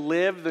instead to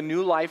live the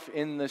new life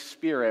in the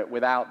Spirit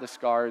without the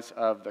scars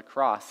of the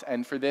cross.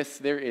 And for this,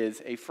 there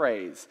is a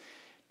phrase,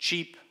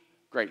 cheap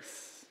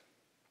grace.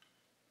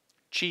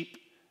 Cheap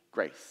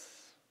grace.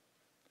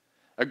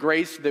 A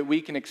grace that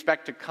we can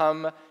expect to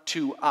come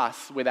to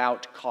us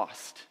without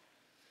cost.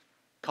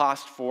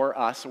 Cost for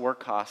us or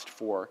cost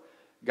for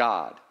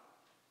God.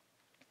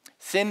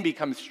 Sin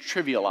becomes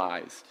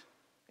trivialized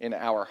in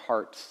our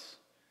hearts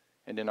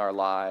and in our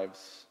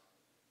lives,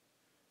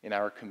 in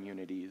our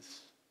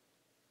communities.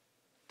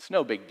 It's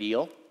no big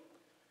deal,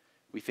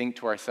 we think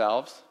to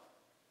ourselves,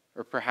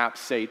 or perhaps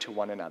say to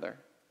one another,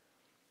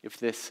 if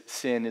this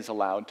sin is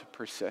allowed to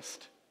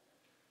persist.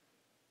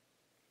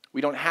 We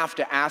don't have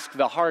to ask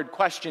the hard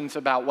questions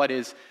about what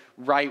is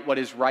right, what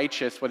is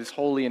righteous, what is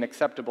holy and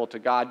acceptable to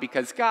God,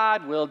 because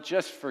God will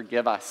just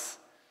forgive us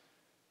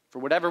for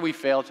whatever we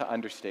fail to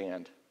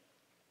understand.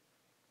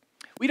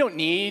 We don't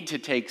need to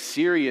take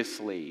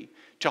seriously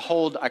to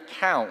hold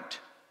account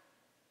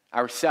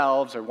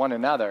ourselves or one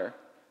another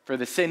for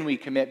the sin we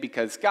commit,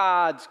 because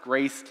God's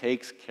grace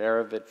takes care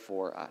of it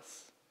for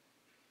us.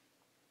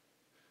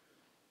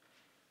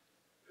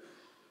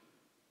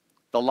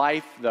 The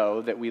life,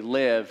 though, that we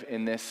live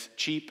in this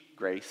cheap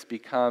grace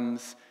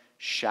becomes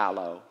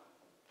shallow.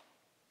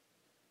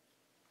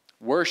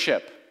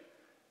 Worship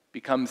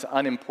becomes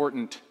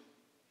unimportant.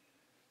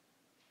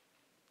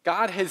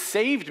 God has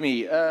saved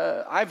me.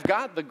 I've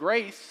got the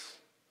grace.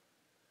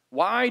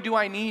 Why do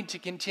I need to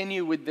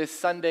continue with this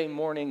Sunday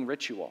morning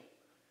ritual?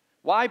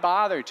 Why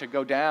bother to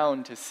go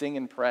down to sing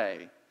and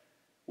pray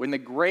when the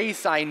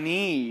grace I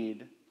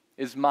need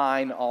is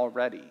mine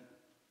already?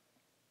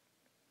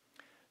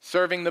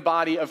 Serving the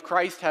body of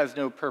Christ has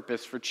no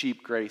purpose for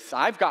cheap grace.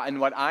 I've gotten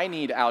what I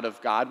need out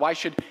of God. Why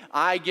should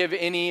I give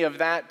any of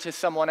that to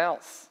someone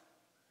else?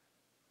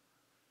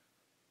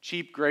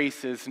 Cheap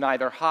grace is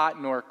neither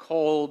hot nor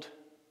cold,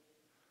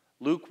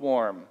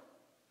 lukewarm,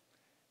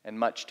 and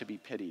much to be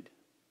pitied.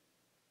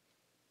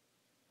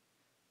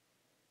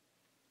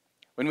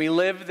 When we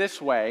live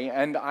this way,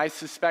 and I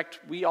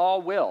suspect we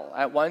all will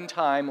at one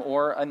time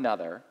or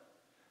another,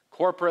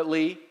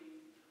 corporately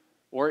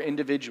or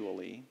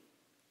individually,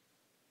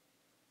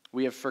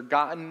 we have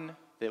forgotten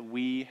that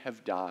we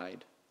have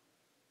died,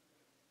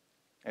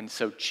 and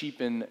so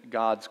cheapen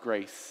God's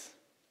grace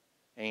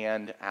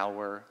and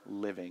our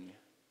living.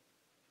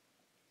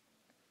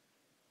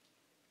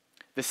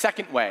 The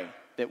second way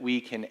that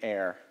we can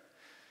err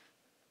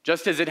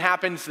Just as it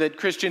happens that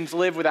Christians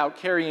live without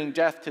carrying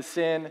death to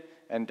sin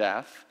and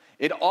death,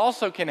 it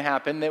also can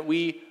happen that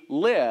we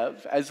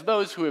live as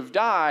those who have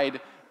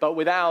died, but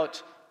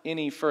without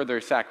any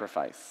further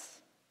sacrifice.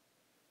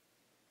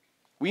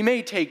 We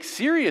may take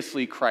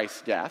seriously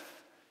Christ's death,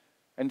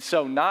 and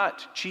so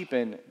not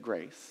cheapen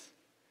grace,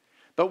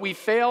 but we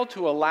fail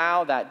to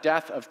allow that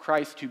death of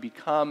Christ to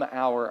become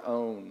our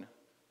own,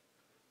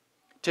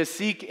 to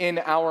seek in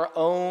our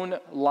own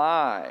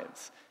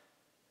lives,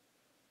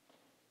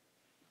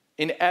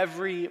 in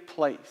every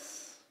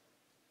place,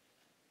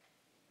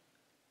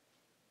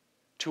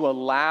 to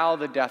allow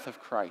the death of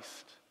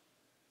Christ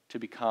to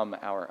become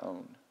our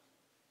own.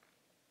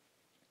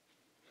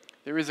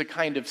 There is a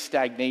kind of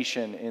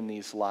stagnation in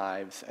these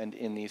lives and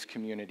in these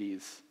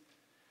communities.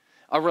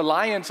 A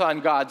reliance on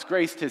God's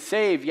grace to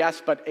save,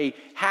 yes, but a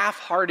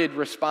half-hearted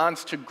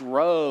response to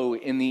grow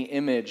in the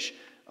image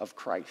of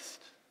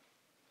Christ.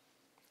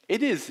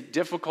 It is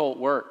difficult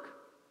work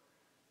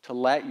to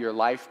let your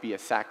life be a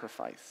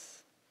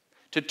sacrifice,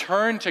 to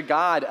turn to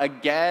God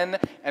again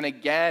and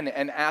again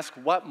and ask,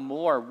 what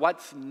more?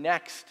 What's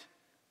next?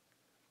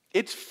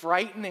 It's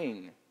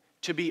frightening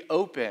to be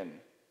open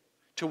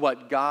to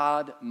what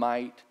God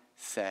might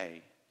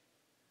say,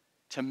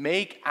 to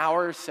make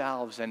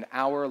ourselves and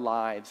our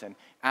lives and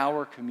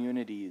our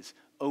communities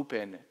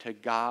open to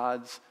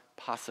God's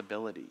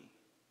possibility.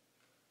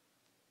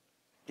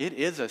 It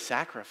is a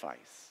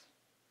sacrifice.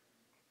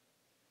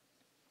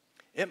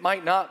 It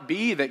might not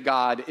be that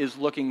God is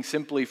looking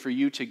simply for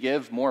you to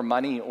give more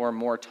money or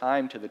more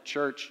time to the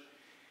church.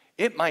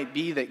 It might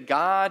be that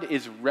God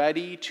is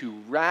ready to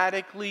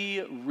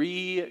radically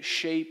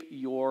reshape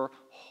your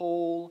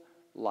whole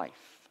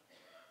life.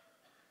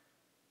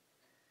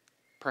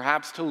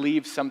 Perhaps to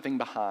leave something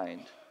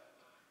behind.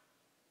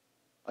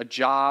 A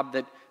job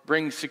that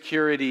brings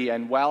security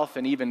and wealth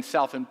and even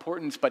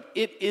self-importance, but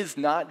it is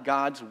not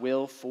God's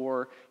will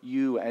for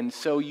you. And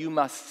so you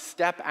must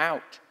step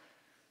out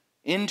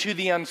into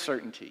the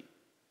uncertainty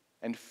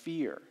and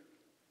fear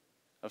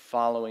of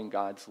following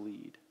God's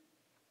lead.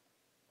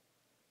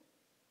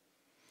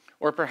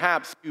 Or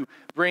perhaps you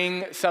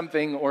bring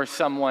something or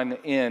someone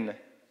in.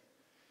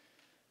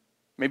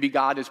 Maybe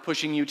God is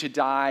pushing you to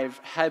dive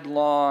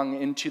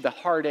headlong into the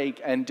heartache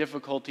and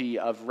difficulty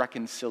of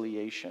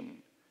reconciliation,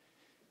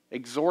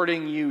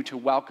 exhorting you to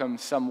welcome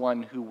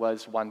someone who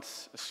was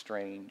once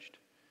estranged.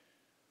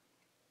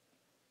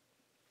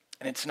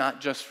 And it's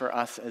not just for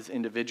us as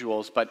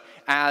individuals, but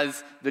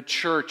as the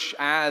church,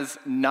 as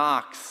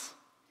Knox.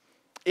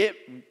 It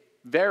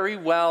very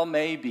well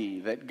may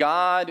be that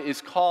God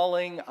is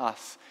calling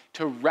us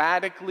to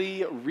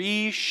radically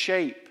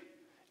reshape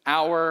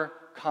our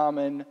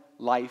common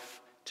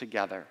life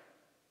together,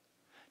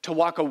 to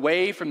walk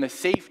away from the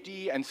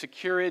safety and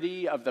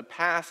security of the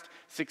past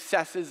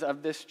successes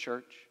of this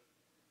church,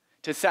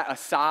 to set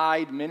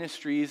aside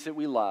ministries that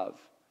we love,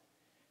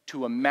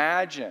 to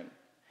imagine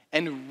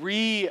and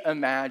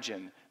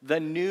reimagine the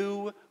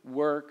new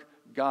work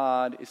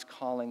God is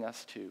calling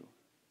us to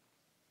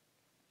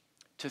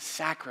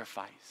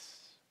sacrifice,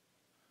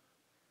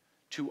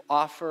 to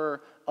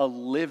offer a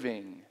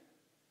living,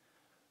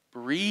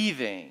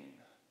 breathing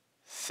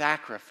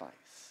sacrifice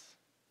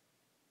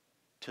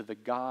to the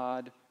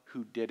God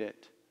who did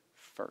it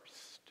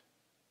first.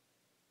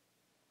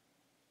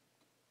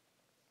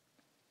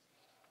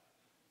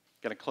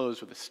 I'm going to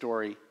close with a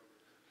story.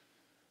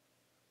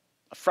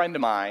 A friend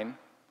of mine,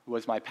 who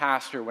was my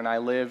pastor when I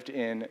lived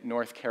in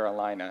North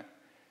Carolina,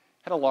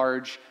 had a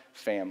large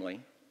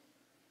family.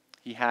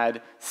 He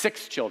had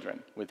 6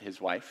 children with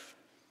his wife.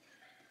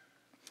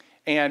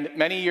 And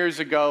many years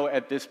ago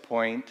at this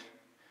point,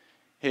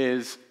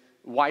 his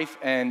wife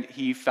and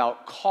he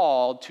felt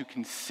called to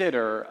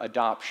consider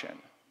adoption.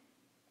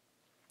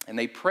 And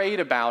they prayed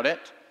about it,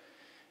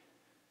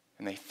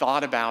 and they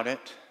thought about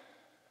it,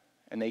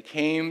 and they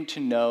came to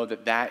know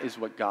that that is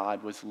what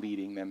God was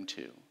leading them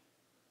to.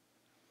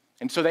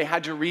 And so they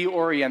had to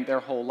reorient their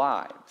whole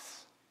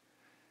lives.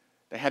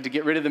 They had to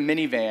get rid of the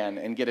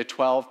minivan and get a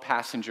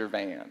 12-passenger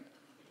van.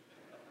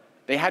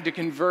 They had to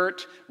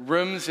convert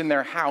rooms in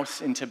their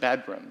house into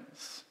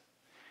bedrooms.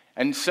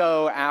 And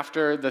so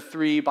after the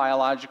 3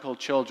 biological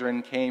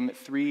children came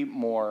 3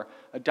 more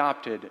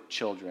adopted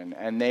children,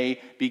 and they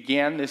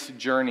began this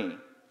journey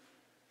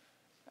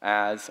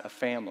as a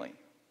family.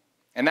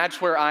 And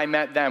that's where I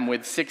met them,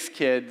 with 6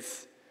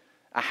 kids,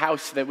 a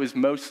house that was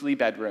mostly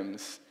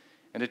bedrooms,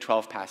 and a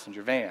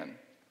 12-passenger van.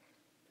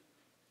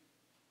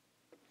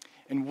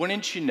 And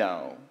wouldn't you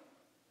know,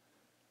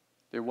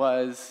 there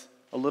was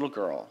a little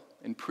girl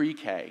in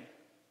pre-K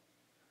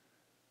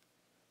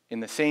in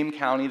the same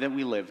county that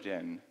we lived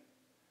in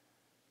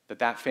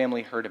that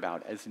family heard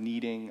about as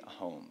needing a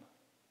home.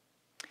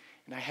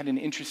 And I had an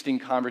interesting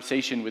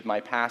conversation with my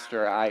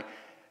pastor.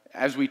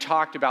 As we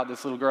talked about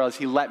this little girl, as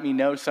he let me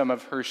know some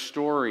of her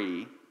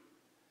story,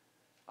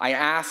 I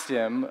asked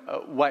him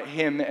what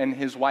him and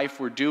his wife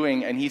were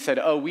doing, and he said,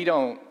 we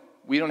don't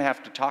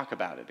have to talk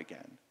about it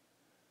again.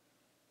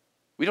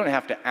 We don't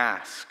have to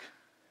ask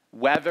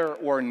whether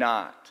or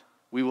not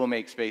we will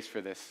make space for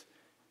this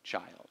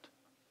child.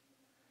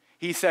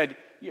 He said,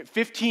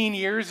 15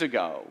 years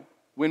ago,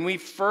 when we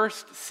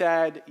first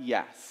said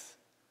yes,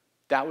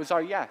 that was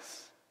our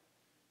yes.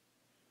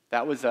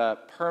 That was a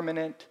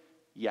permanent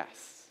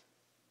yes.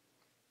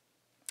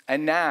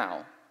 And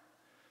now,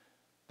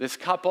 this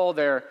couple,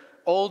 their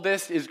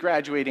oldest is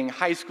graduating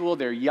high school,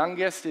 their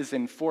youngest is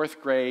in 4th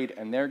grade,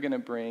 and they're going to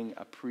bring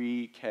a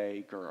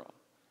pre-K girl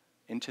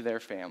into their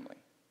family.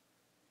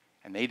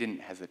 And they didn't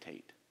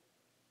hesitate.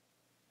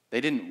 They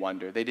didn't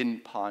wonder. They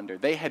didn't ponder.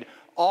 They had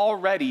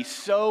already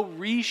so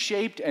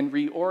reshaped and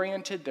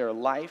reoriented their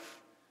life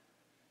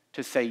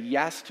to say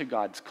yes to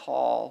God's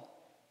call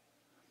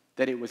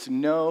that it was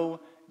no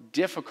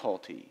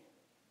difficulty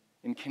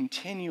in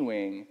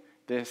continuing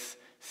this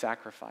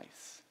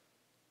sacrifice.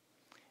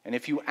 And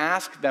if you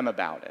ask them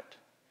about it,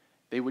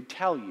 they would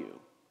tell you,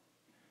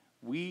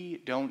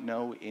 we don't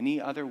know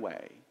any other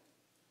way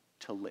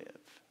to live.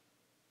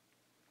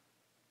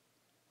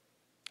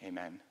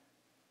 Amen.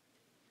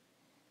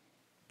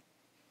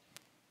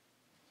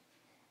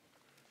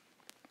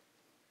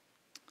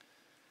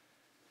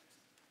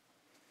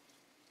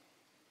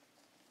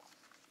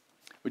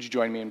 Would you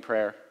join me in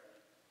prayer?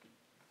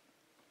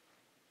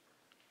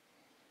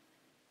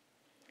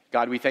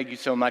 God, we thank you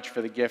so much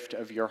for the gift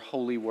of your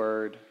holy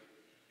word,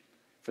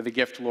 for the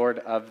gift, Lord,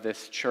 of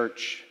this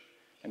church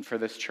and for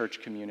this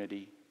church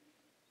community.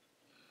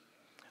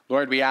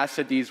 Lord, we ask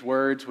that these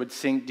words would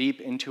sink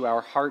deep into our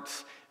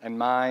hearts and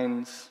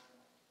minds,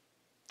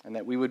 and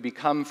that we would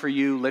become for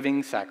you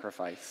living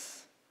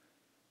sacrifice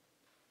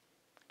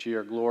to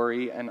your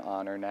glory and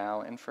honor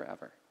now and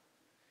forever.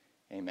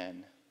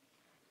 Amen.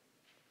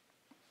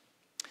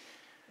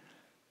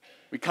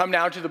 We come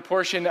now to the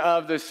portion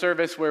of the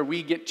service where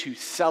we get to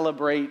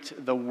celebrate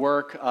the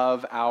work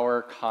of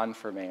our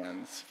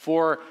confirmands.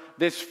 For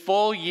this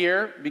full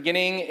year,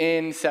 beginning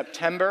in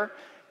September,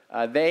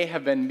 they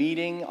have been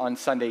meeting on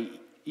Sunday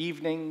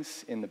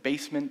evenings in the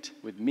basement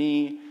with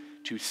me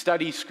to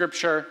study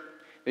Scripture.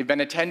 They've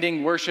been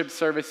attending worship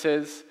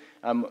services.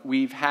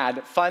 We've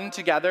had fun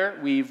together.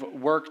 We've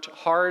worked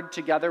hard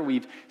together.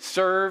 We've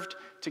served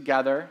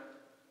together.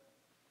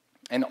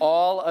 And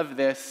all of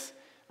this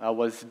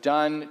was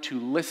done to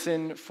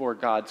listen for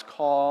God's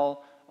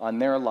call on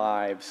their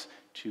lives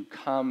to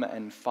come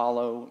and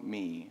follow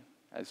me,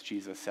 as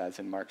Jesus says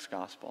in Mark's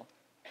gospel.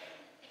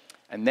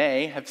 And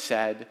they have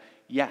said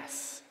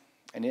yes.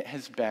 And it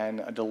has been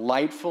a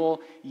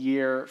delightful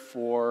year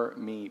for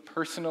me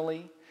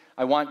personally.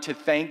 I want to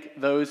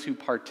thank those who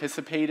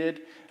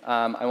participated.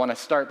 I want to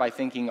start by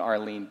thanking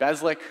Arlene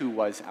Beslick, who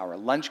was our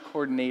lunch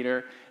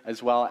coordinator,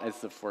 as well as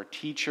the 4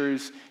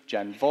 teachers,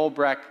 Jen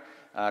Volbrecht,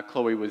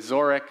 Chloe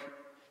Wazorek,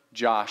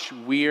 Josh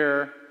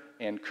Weir,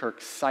 and Kirk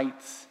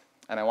Seitz.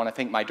 And I want to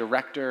thank my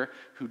director,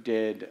 who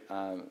did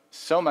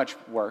so much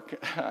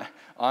work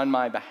on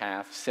my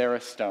behalf,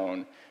 Sarah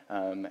Stone,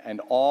 and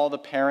all the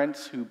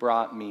parents who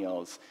brought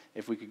meals.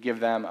 If we could give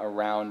them a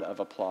round of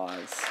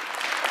applause.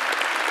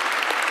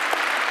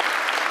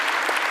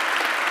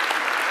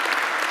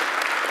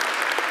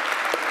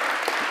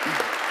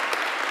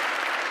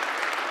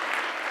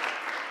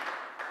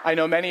 I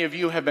know many of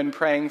you have been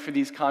praying for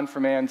these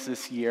confirmands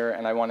this year,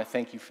 and I want to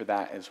thank you for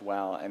that as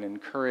well, and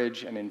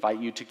encourage and invite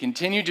you to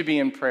continue to be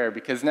in prayer,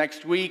 because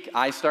next week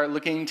I start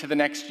looking to the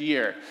next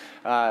year.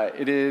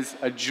 It is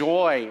a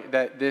joy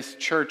that this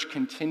church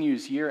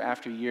continues year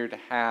after year to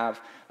have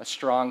a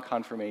strong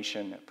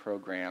confirmation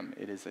program.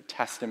 It is a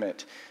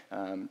testament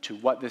to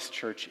what this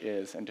church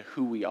is and to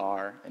who we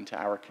are and to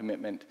our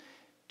commitment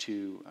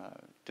to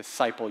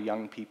disciple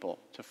young people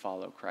to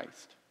follow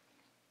Christ.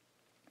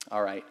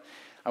 All right.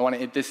 I want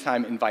to at this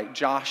time invite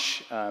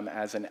Josh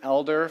as an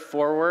elder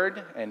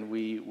forward, and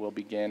we will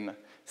begin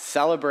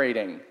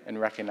celebrating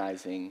and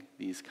recognizing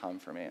these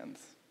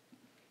confirmands.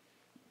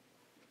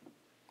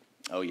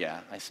 Oh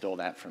yeah, I stole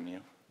that from you.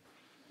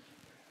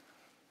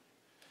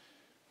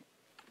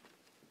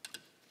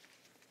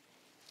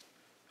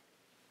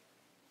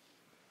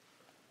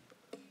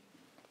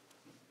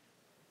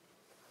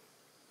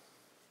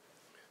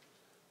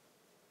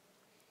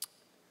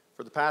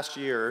 For the past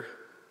year,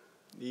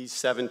 these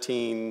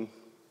 17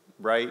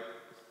 bright,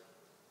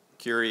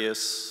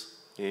 curious,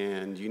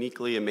 and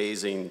uniquely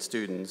amazing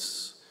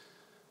students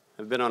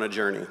have been on a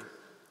journey.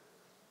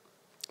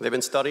 They've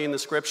been studying the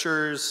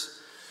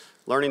scriptures,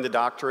 learning the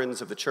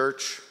doctrines of the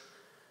church,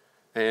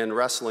 and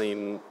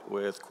wrestling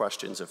with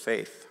questions of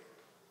faith.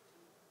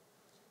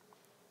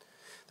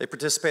 They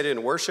participated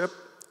in worship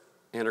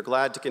and are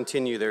glad to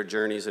continue their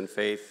journeys in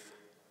faith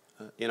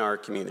in our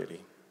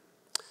community.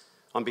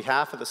 On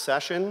behalf of the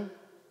session,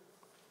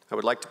 I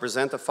would like to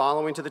present the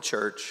following to the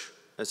church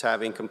as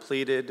having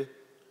completed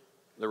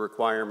the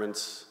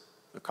requirements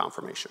of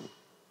confirmation.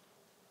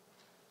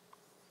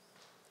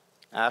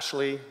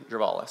 Ashley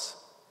Dravalis.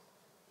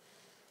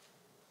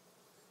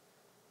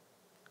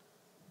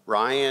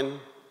 Ryan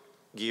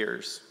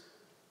Gears.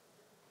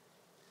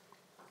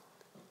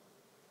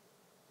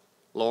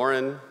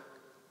 Lauren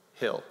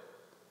Hill.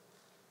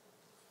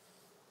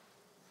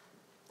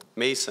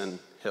 Mason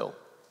Hill.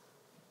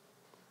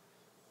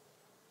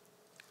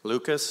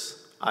 Lucas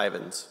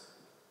Ivans.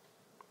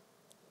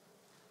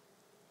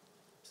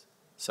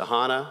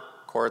 Sahana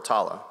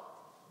Koratala,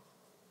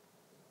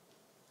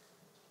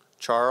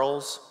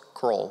 Charles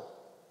Kroll,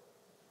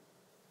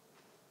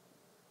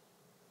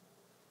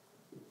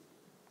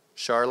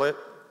 Charlotte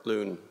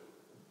Loon,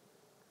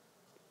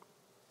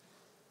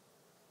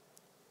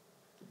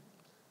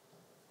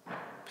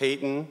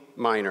 Peyton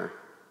Miner,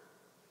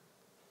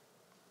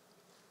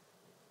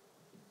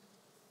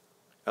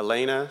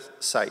 Elena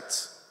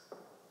Seitz,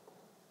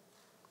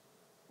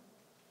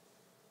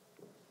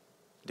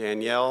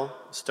 Danielle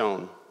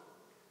Stone,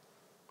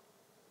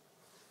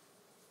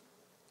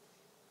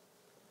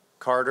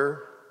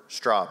 Carter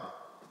Straub,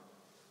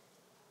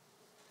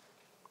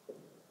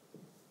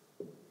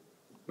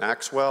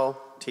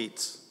 Maxwell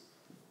Teets,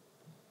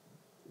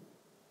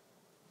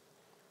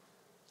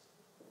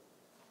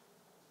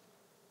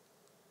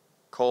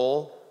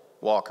 Cole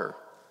Walker,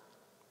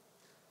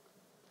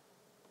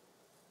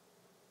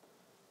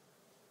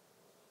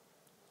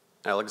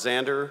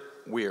 Alexander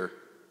Weir,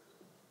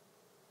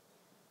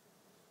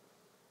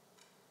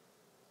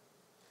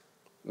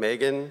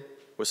 Megan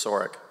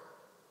Wisorek,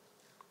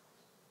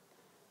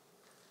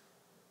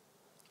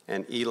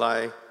 and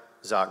Eli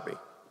Zogby.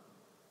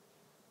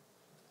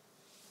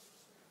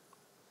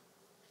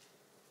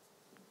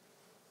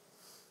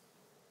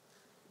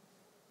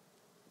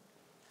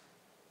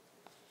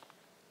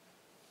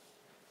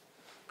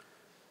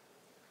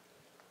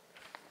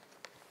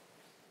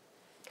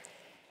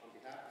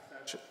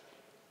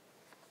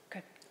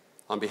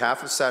 On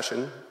behalf of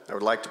Session, I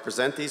would like to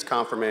present these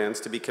confirmands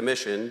to be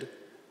commissioned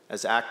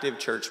as active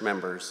church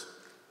members.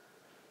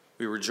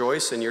 We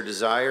rejoice in your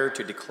desire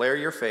to declare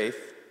your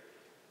faith,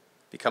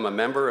 become a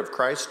member of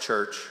Christ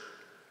Church,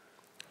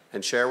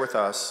 and share with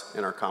us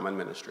in our common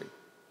ministry.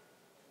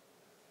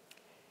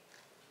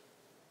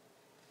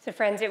 So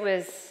friends, it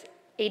was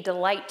a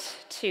delight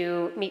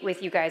to meet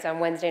with you guys on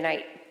Wednesday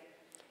night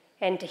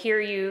and to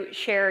hear you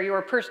share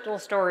your personal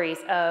stories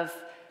of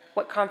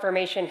what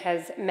confirmation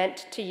has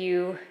meant to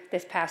you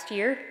this past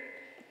year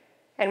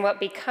and what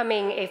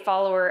becoming a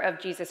follower of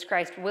Jesus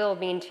Christ will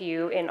mean to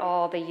you in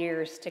all the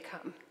years to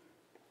come.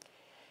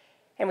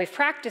 And we've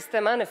practiced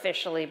them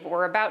unofficially, but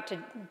we're about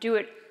to do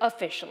it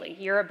officially.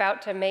 You're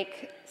about to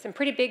make some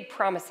pretty big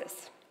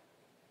promises.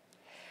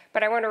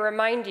 But I want to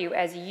remind you,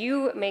 as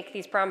you make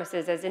these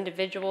promises as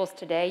individuals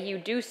today, you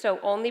do so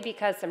only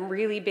because some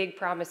really big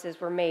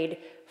promises were made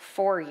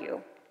for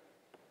you.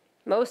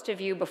 Most of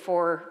you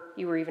before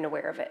you were even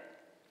aware of it.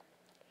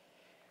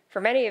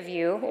 For many of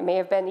you, it may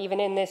have been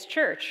even in this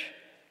church,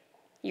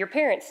 your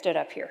parents stood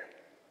up here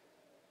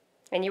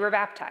and you were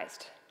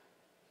baptized.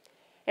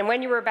 And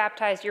when you were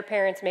baptized, your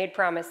parents made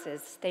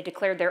promises. They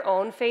declared their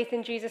own faith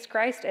in Jesus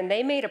Christ, and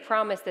they made a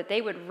promise that they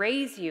would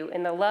raise you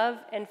in the love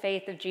and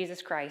faith of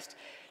Jesus Christ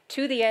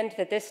to the end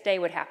that this day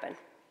would happen.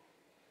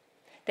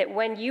 That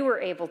when you were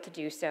able to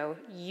do so,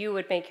 you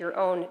would make your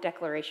own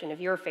declaration of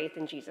your faith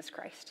in Jesus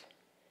Christ.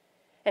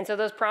 And so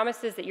those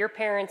promises that your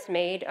parents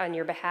made on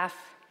your behalf,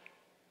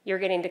 you're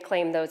getting to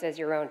claim those as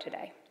your own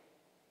today.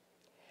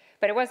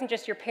 But it wasn't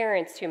just your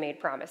parents who made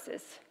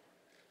promises.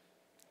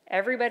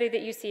 Everybody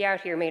that you see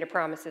out here made a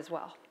promise as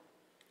well.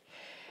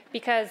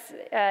 Because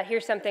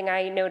here's something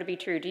I know to be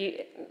true.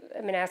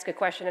 I'm going to ask a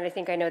question and I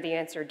think I know the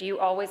answer. Do you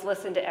always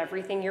listen to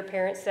everything your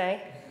parents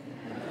say?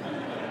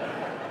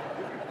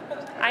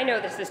 I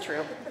know this is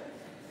true.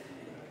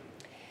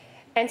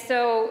 And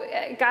so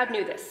God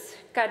knew this.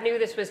 God knew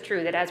this was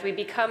true, that as we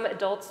become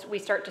adults, we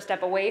start to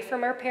step away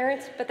from our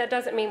parents, but that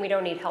doesn't mean we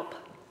don't need help.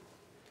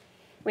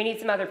 We need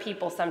some other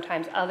people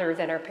sometimes other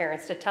than our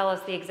parents to tell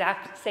us the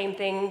exact same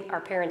thing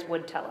our parents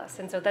would tell us.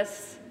 And so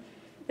this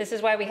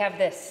is why we have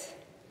this.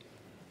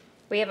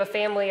 We have a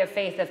family of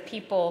faith of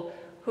people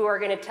who are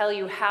going to tell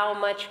you how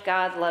much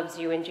God loves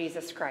you in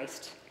Jesus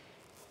Christ.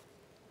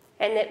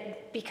 And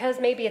that because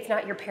maybe it's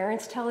not your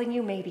parents telling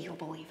you, maybe you'll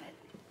believe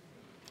it.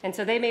 And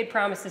so they made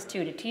promises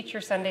too, to teach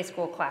your Sunday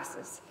school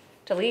classes,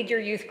 to lead your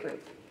youth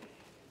group,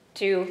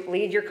 to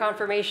lead your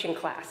confirmation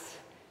class,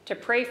 to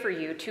pray for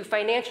you, to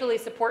financially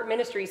support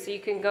ministry so you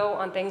can go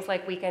on things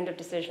like Weekend of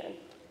Decision.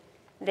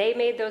 They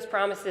made those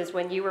promises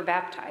when you were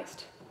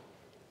baptized.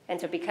 And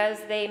so because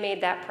they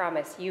made that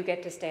promise, you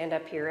get to stand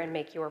up here and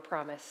make your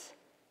promise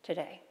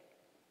today.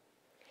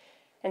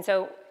 And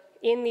so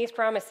in these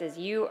promises,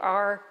 you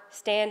are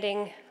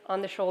standing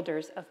on the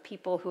shoulders of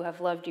people who have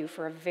loved you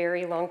for a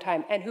very long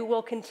time and who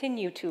will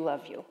continue to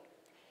love you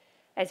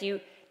as you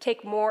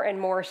take more and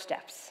more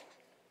steps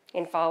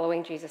in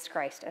following Jesus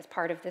Christ as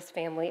part of this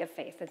family of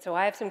faith. And so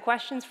I have some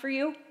questions for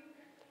you.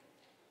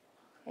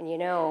 And you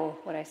know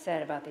what I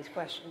said about these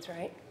questions,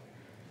 right?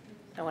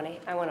 I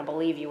want to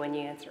believe you when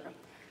you answer them.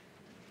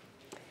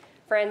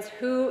 Friends,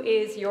 who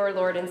is your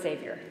Lord and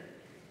Savior?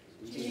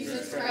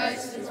 Jesus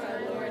Christ is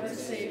our Lord and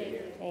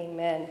Savior.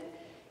 Amen.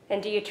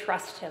 And do you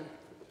trust him?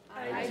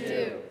 I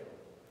do.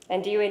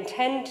 And do you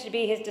intend to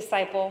be his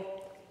disciple,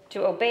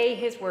 to obey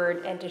his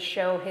word, and to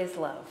show his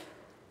love?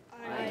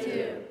 I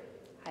do.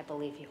 I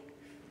believe you.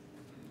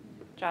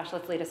 Josh,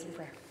 let's lead us in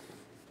prayer.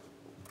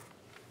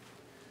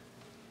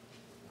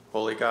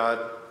 Holy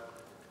God,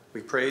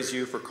 we praise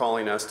you for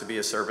calling us to be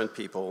a servant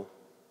people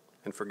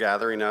and for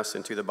gathering us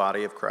into the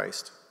body of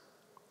Christ.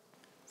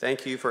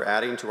 Thank you for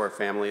adding to our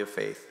family of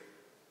faith.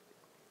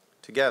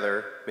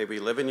 Together, may we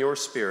live in your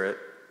Spirit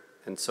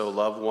and so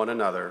love one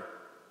another,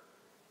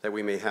 that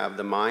we may have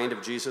the mind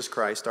of Jesus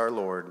Christ our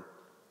Lord,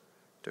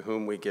 to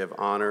whom we give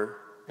honor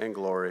and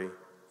glory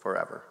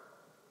forever.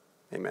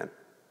 Amen.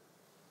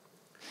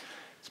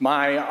 It's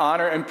my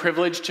honor and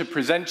privilege to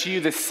present to you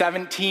the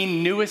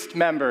 17 newest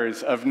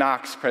members of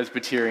Knox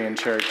Presbyterian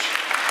Church.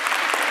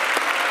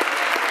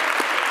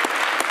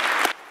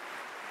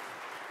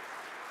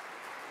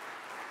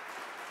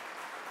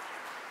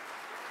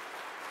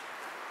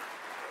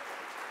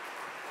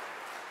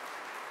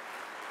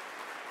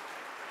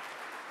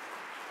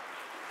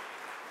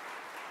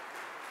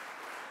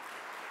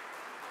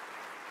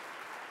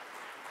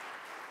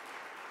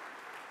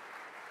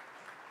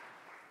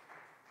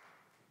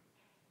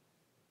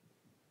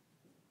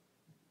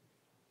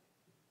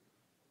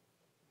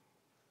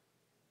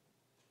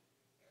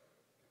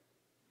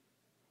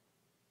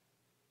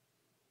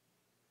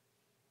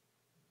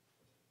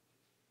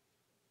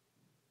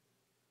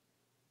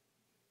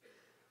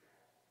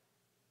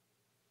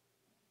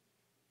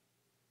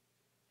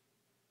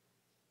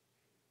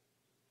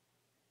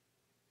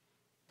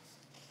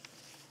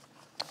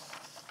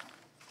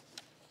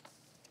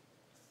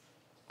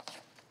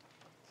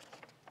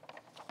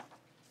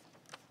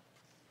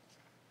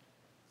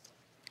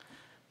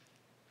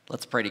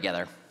 Let's pray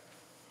together.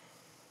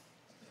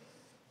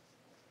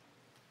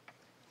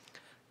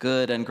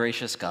 Good and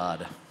gracious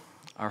God,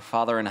 our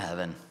Father in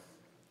heaven,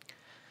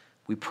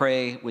 we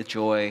pray with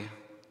joy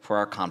for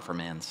our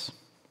confirmands,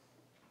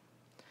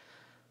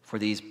 for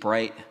these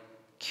bright,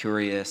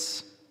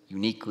 curious,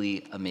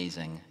 uniquely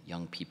amazing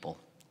young people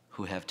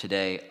who have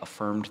today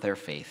affirmed their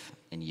faith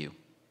in you.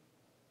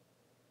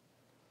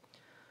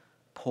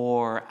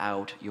 Pour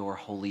out your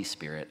Holy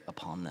Spirit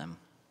upon them.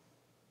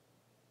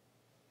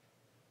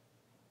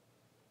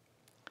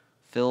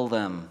 Fill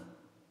them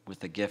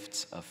with the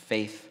gifts of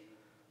faith,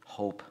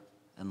 hope,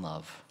 and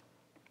love.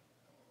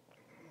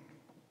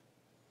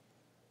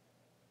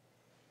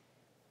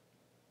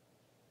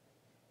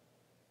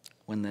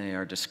 When they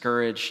are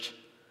discouraged,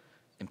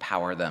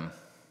 empower them.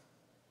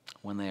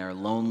 When they are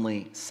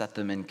lonely, set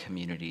them in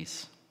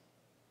communities.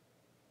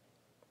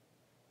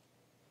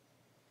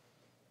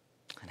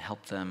 And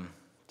help them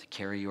to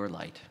carry your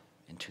light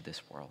into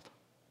this world.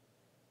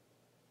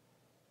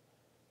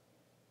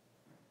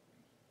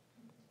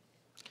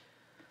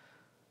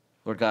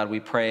 Lord God, we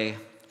pray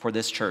for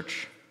this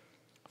church,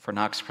 for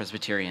Knox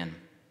Presbyterian.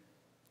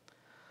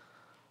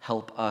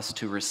 Help us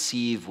to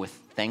receive with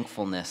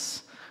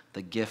thankfulness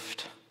the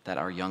gift that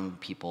our young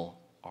people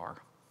are.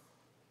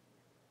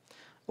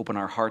 Open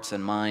our hearts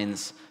and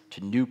minds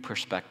to new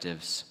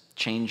perspectives,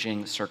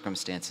 changing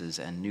circumstances,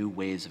 and new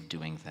ways of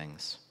doing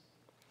things,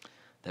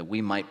 that we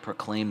might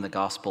proclaim the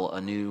gospel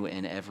anew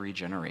in every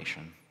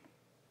generation.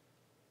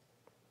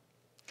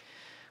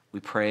 We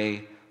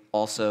pray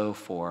also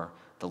for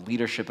the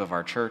leadership of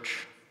our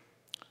church,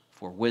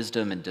 for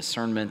wisdom and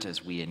discernment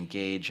as we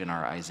engage in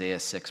our Isaiah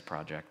 6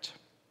 project,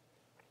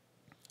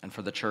 and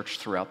for the church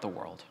throughout the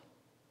world.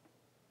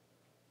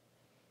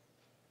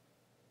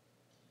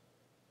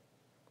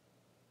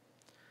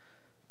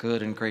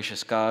 Good and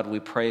gracious God,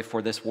 we pray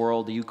for this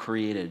world you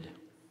created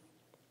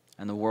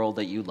and the world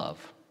that you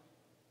love.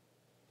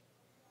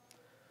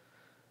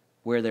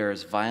 Where there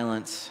is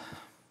violence,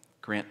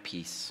 grant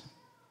peace.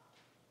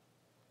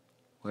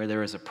 Where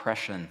there is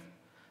oppression,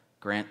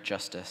 grant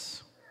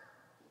justice.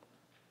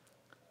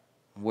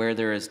 Where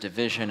there is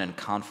division and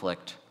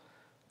conflict,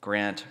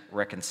 grant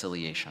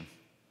reconciliation.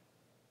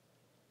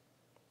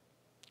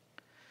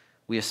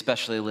 We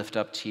especially lift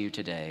up to you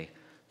today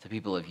the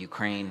people of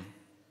Ukraine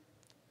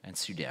and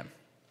Sudan.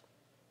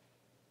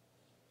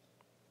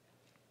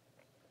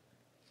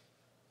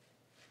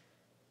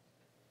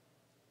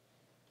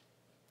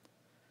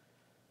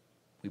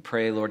 We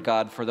pray, Lord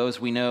God, for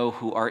those we know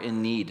who are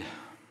in need,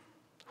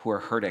 who are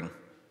hurting,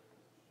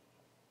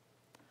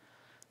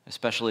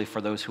 especially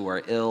for those who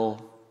are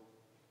ill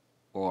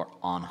or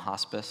on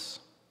hospice,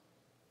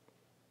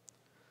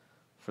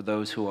 for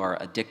those who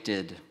are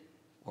addicted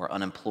or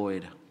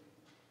unemployed,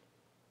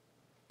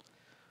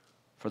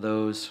 for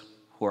those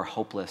who are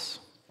hopeless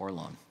or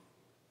alone.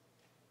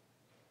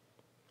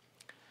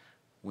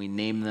 We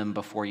name them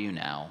before you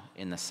now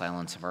in the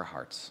silence of our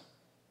hearts.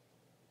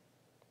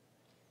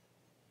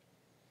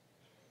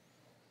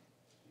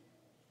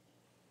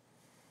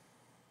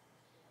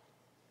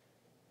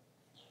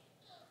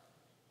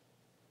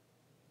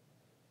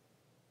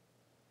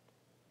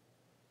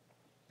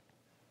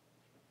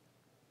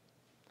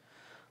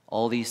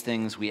 All these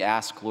things we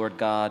ask, Lord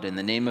God, in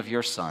the name of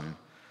your Son,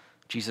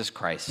 Jesus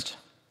Christ,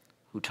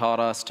 who taught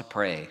us to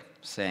pray,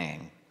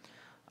 saying,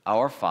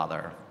 Our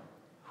Father,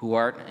 who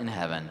art in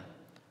heaven,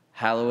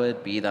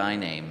 hallowed be thy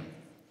name.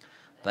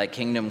 Thy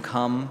kingdom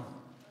come,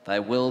 thy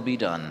will be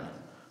done,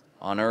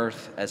 on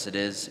earth as it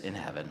is in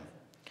heaven.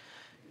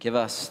 Give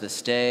us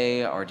this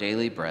day our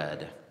daily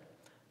bread,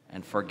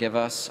 and forgive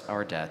us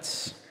our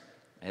debts,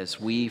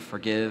 as we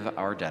forgive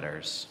our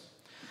debtors.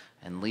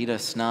 And lead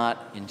us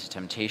not into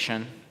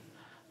temptation,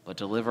 but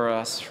deliver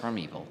us from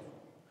evil.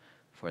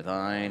 For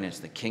thine is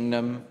the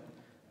kingdom,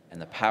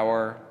 and the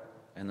power,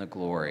 and the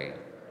glory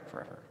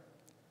forever.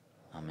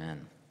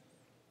 Amen.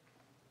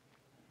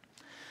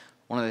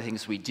 One of the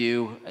things we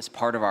do as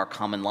part of our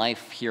common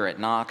life here at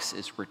Knox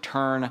is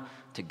return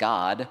to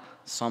God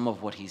some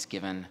of what he's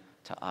given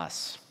to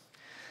us.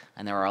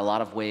 And there are a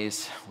lot of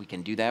ways we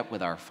can do that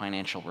with our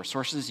financial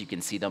resources. You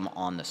can see them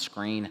on the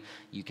screen.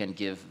 You can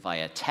give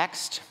via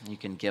text, you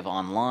can give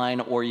online,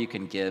 or you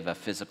can give a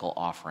physical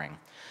offering.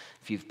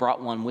 If you've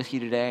brought one with you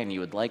today and you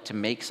would like to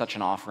make such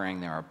an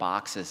offering, there are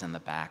boxes in the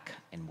back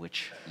in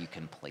which you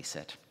can place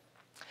it.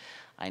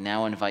 I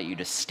now invite you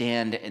to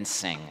stand and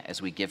sing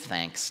as we give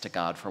thanks to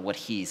God for what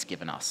he's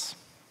given us.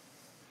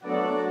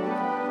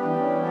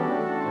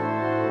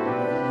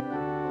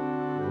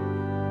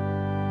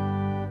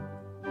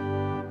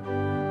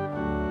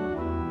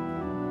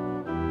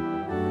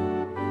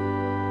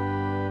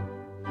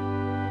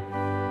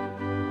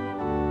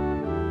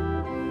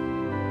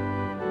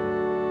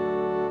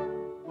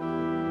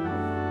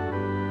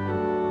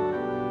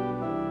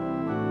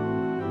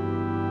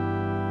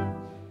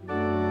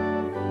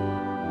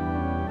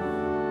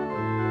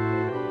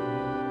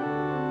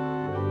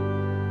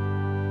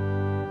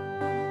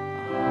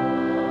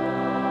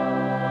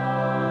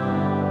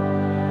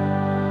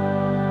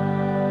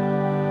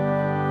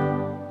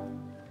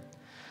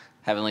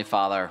 Heavenly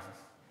Father,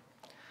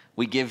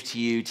 we give to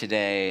you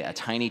today a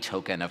tiny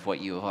token of what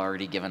you have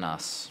already given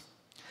us.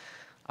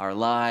 Our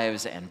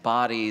lives and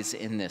bodies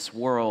in this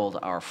world,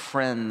 our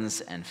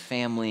friends and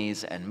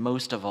families, and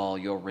most of all,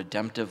 your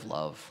redemptive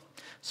love,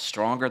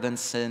 stronger than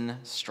sin,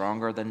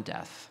 stronger than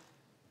death.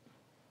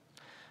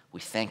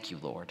 We thank you,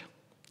 Lord,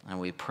 and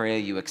we pray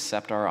you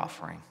accept our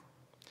offering.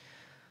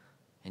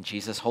 In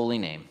Jesus' holy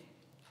name,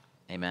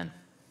 amen.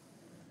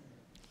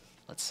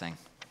 Let's sing.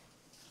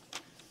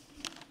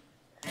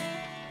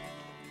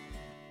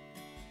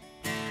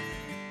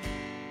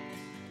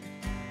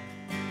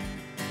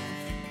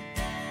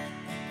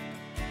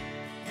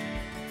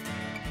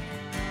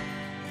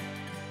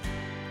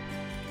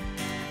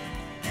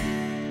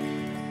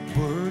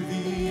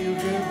 Worthy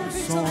of every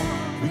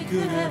song we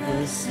could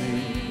ever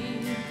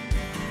sing,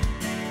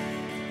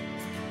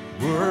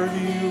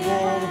 worthy of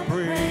all the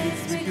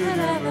praise we could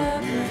ever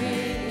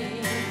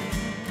bring,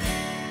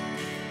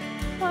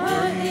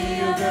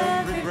 worthy of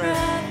every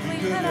breath we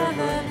could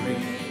ever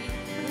breathe,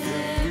 we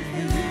live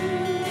for you.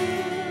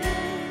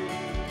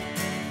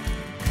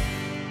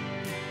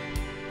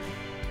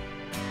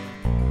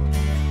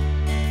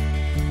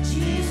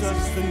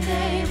 Jesus, the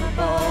name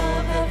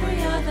above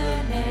every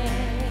other name.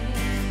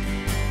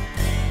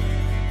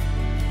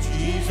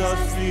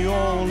 Jesus, the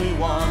only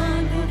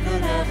one who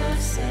could ever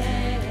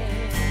save.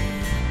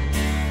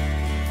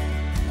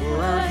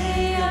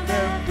 Worthy of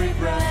every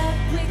breath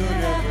we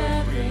could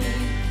ever breathe.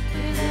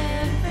 We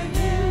live for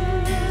you.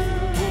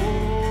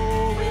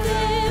 Oh, we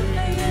live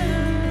for you.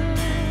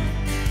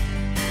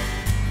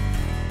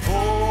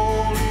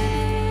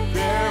 Holy,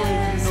 there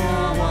is no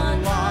one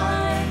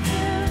like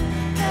you.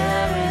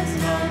 There is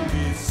none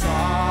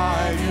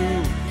beside you.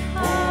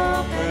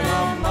 Open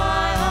up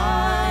my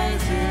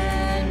eyes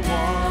in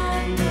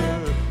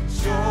wonder.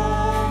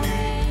 Show me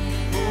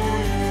who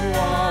you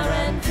are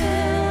and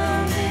fill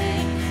me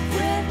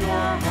with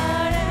your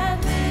heart and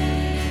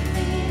lead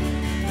me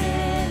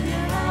in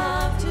your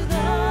love to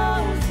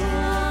those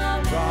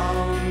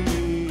around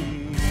me.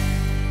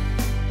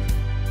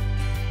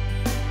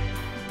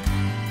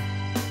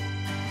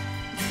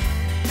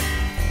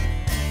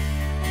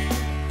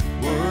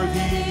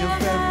 Worthy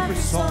of every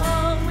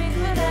song we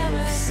could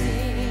ever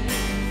sing,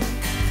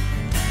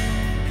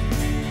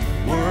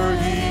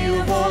 worthy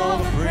of all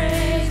the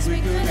praise we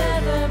could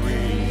ever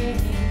bring,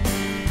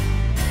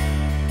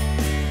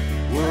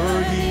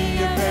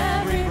 worthy of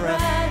every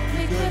breath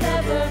we could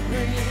ever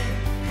breathe.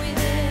 We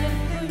live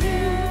for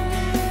you.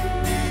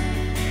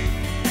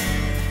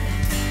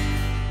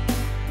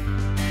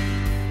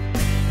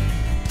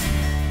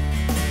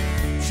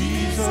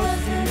 Jesus,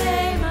 the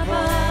name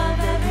above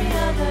every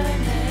other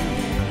name.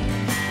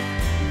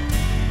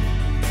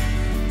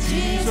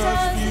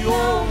 Jesus, the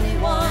only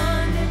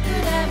one who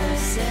could ever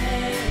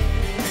save.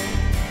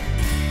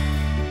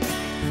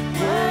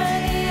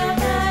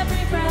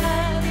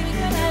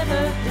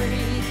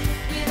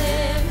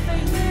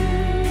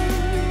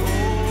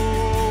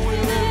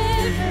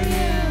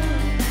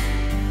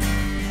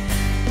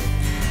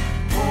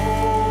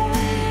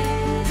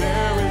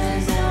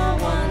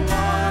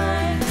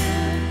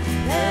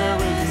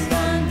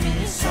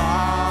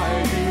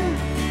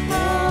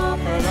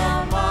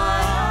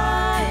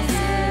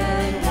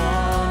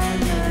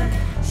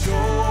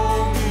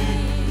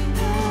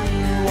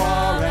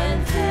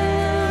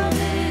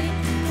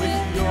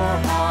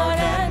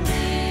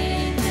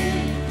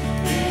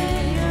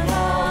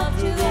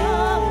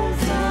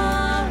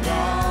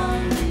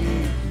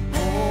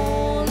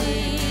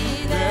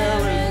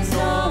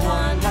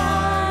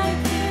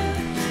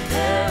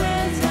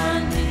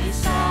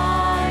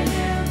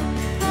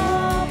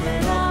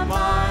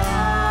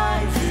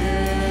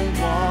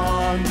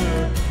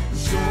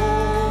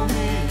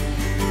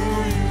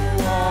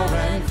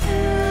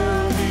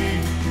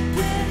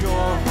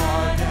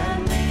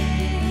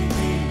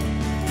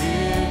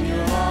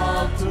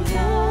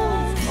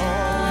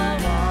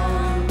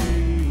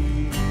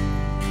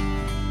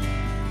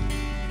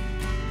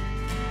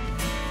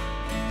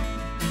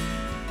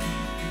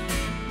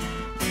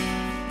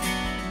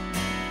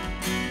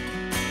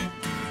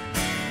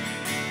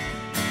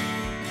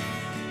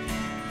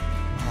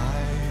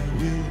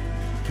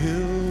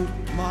 build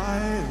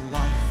my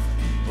life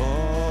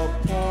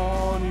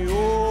upon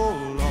your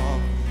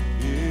love.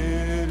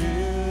 It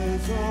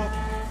is a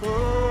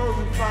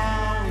firm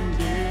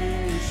foundation.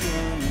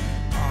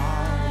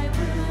 I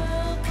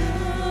will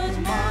put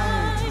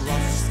my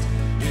trust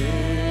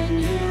in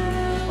you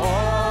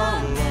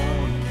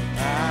alone,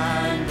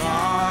 and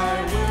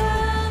I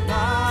will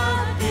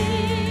not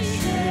be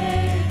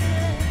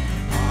shaken.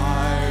 I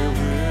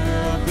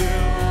will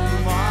build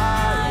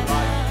my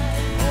life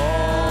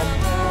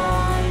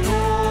upon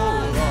your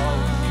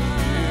love.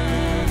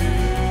 It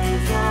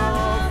is a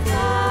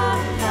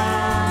firm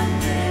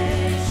foundation.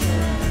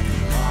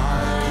 I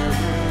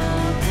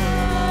will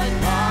put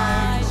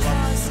my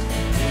trust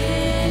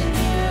in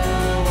you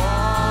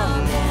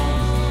alone,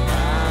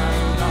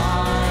 and I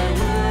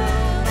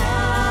will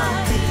not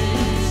be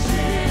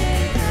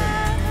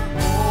shaken.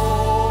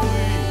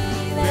 Holy,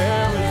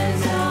 there is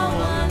no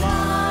one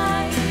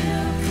like you.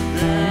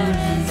 There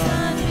is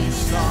none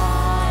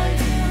beside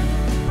you.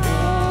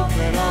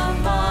 Open up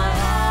my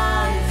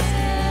eyes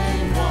in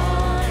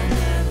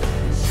wonder.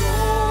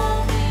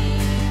 Show me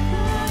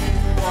who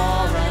you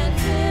are and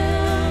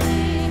fill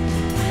me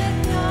with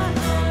your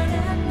heart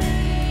and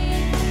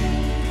lead me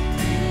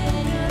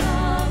in your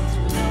love to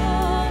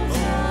those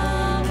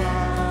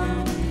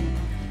around me.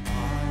 I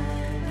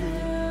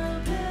will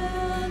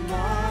build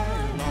my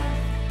life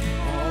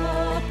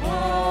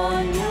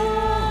upon your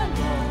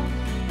love.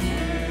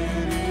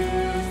 It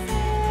is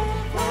the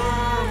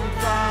firm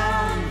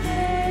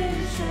foundation.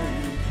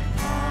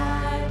 I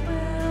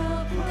will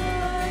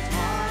put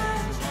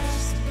my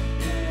trust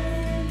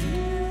in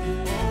you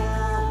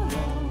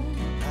alone,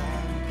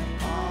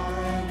 and I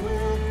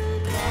will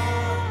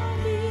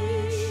not be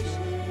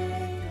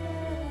shaken.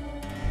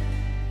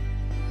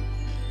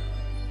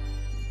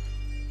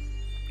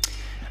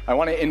 I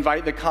want to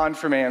invite the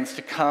confirmands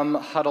to come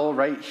huddle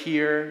right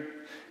here.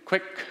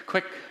 Quick,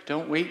 quick,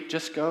 don't wait,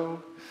 just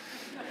go.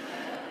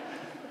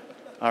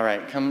 All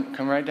right, come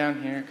right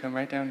down here, come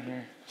right down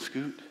here.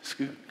 Scoot,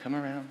 scoot, come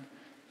around.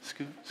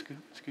 Scoot, scoot,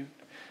 scoot.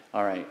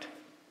 All right.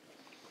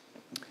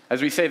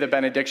 As we say the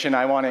benediction,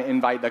 I want to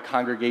invite the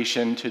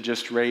congregation to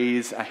just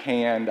raise a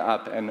hand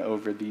up and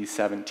over these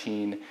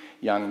 17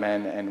 young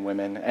men and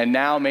women. And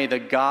now may the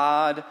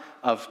God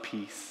of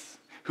peace,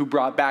 who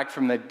brought back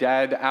from the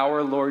dead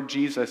our Lord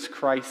Jesus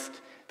Christ,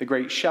 the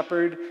great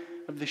shepherd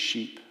of the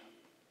sheep,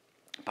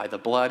 by the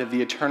blood of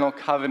the eternal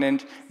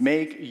covenant,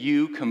 make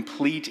you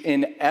complete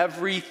in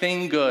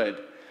everything good,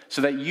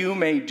 so that you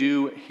may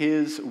do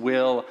his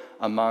will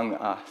among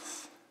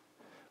us.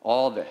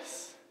 All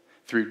this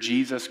through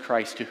Jesus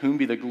Christ, to whom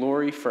be the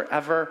glory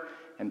forever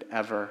and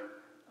ever.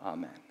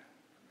 Amen.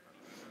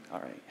 All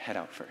right, head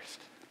out first.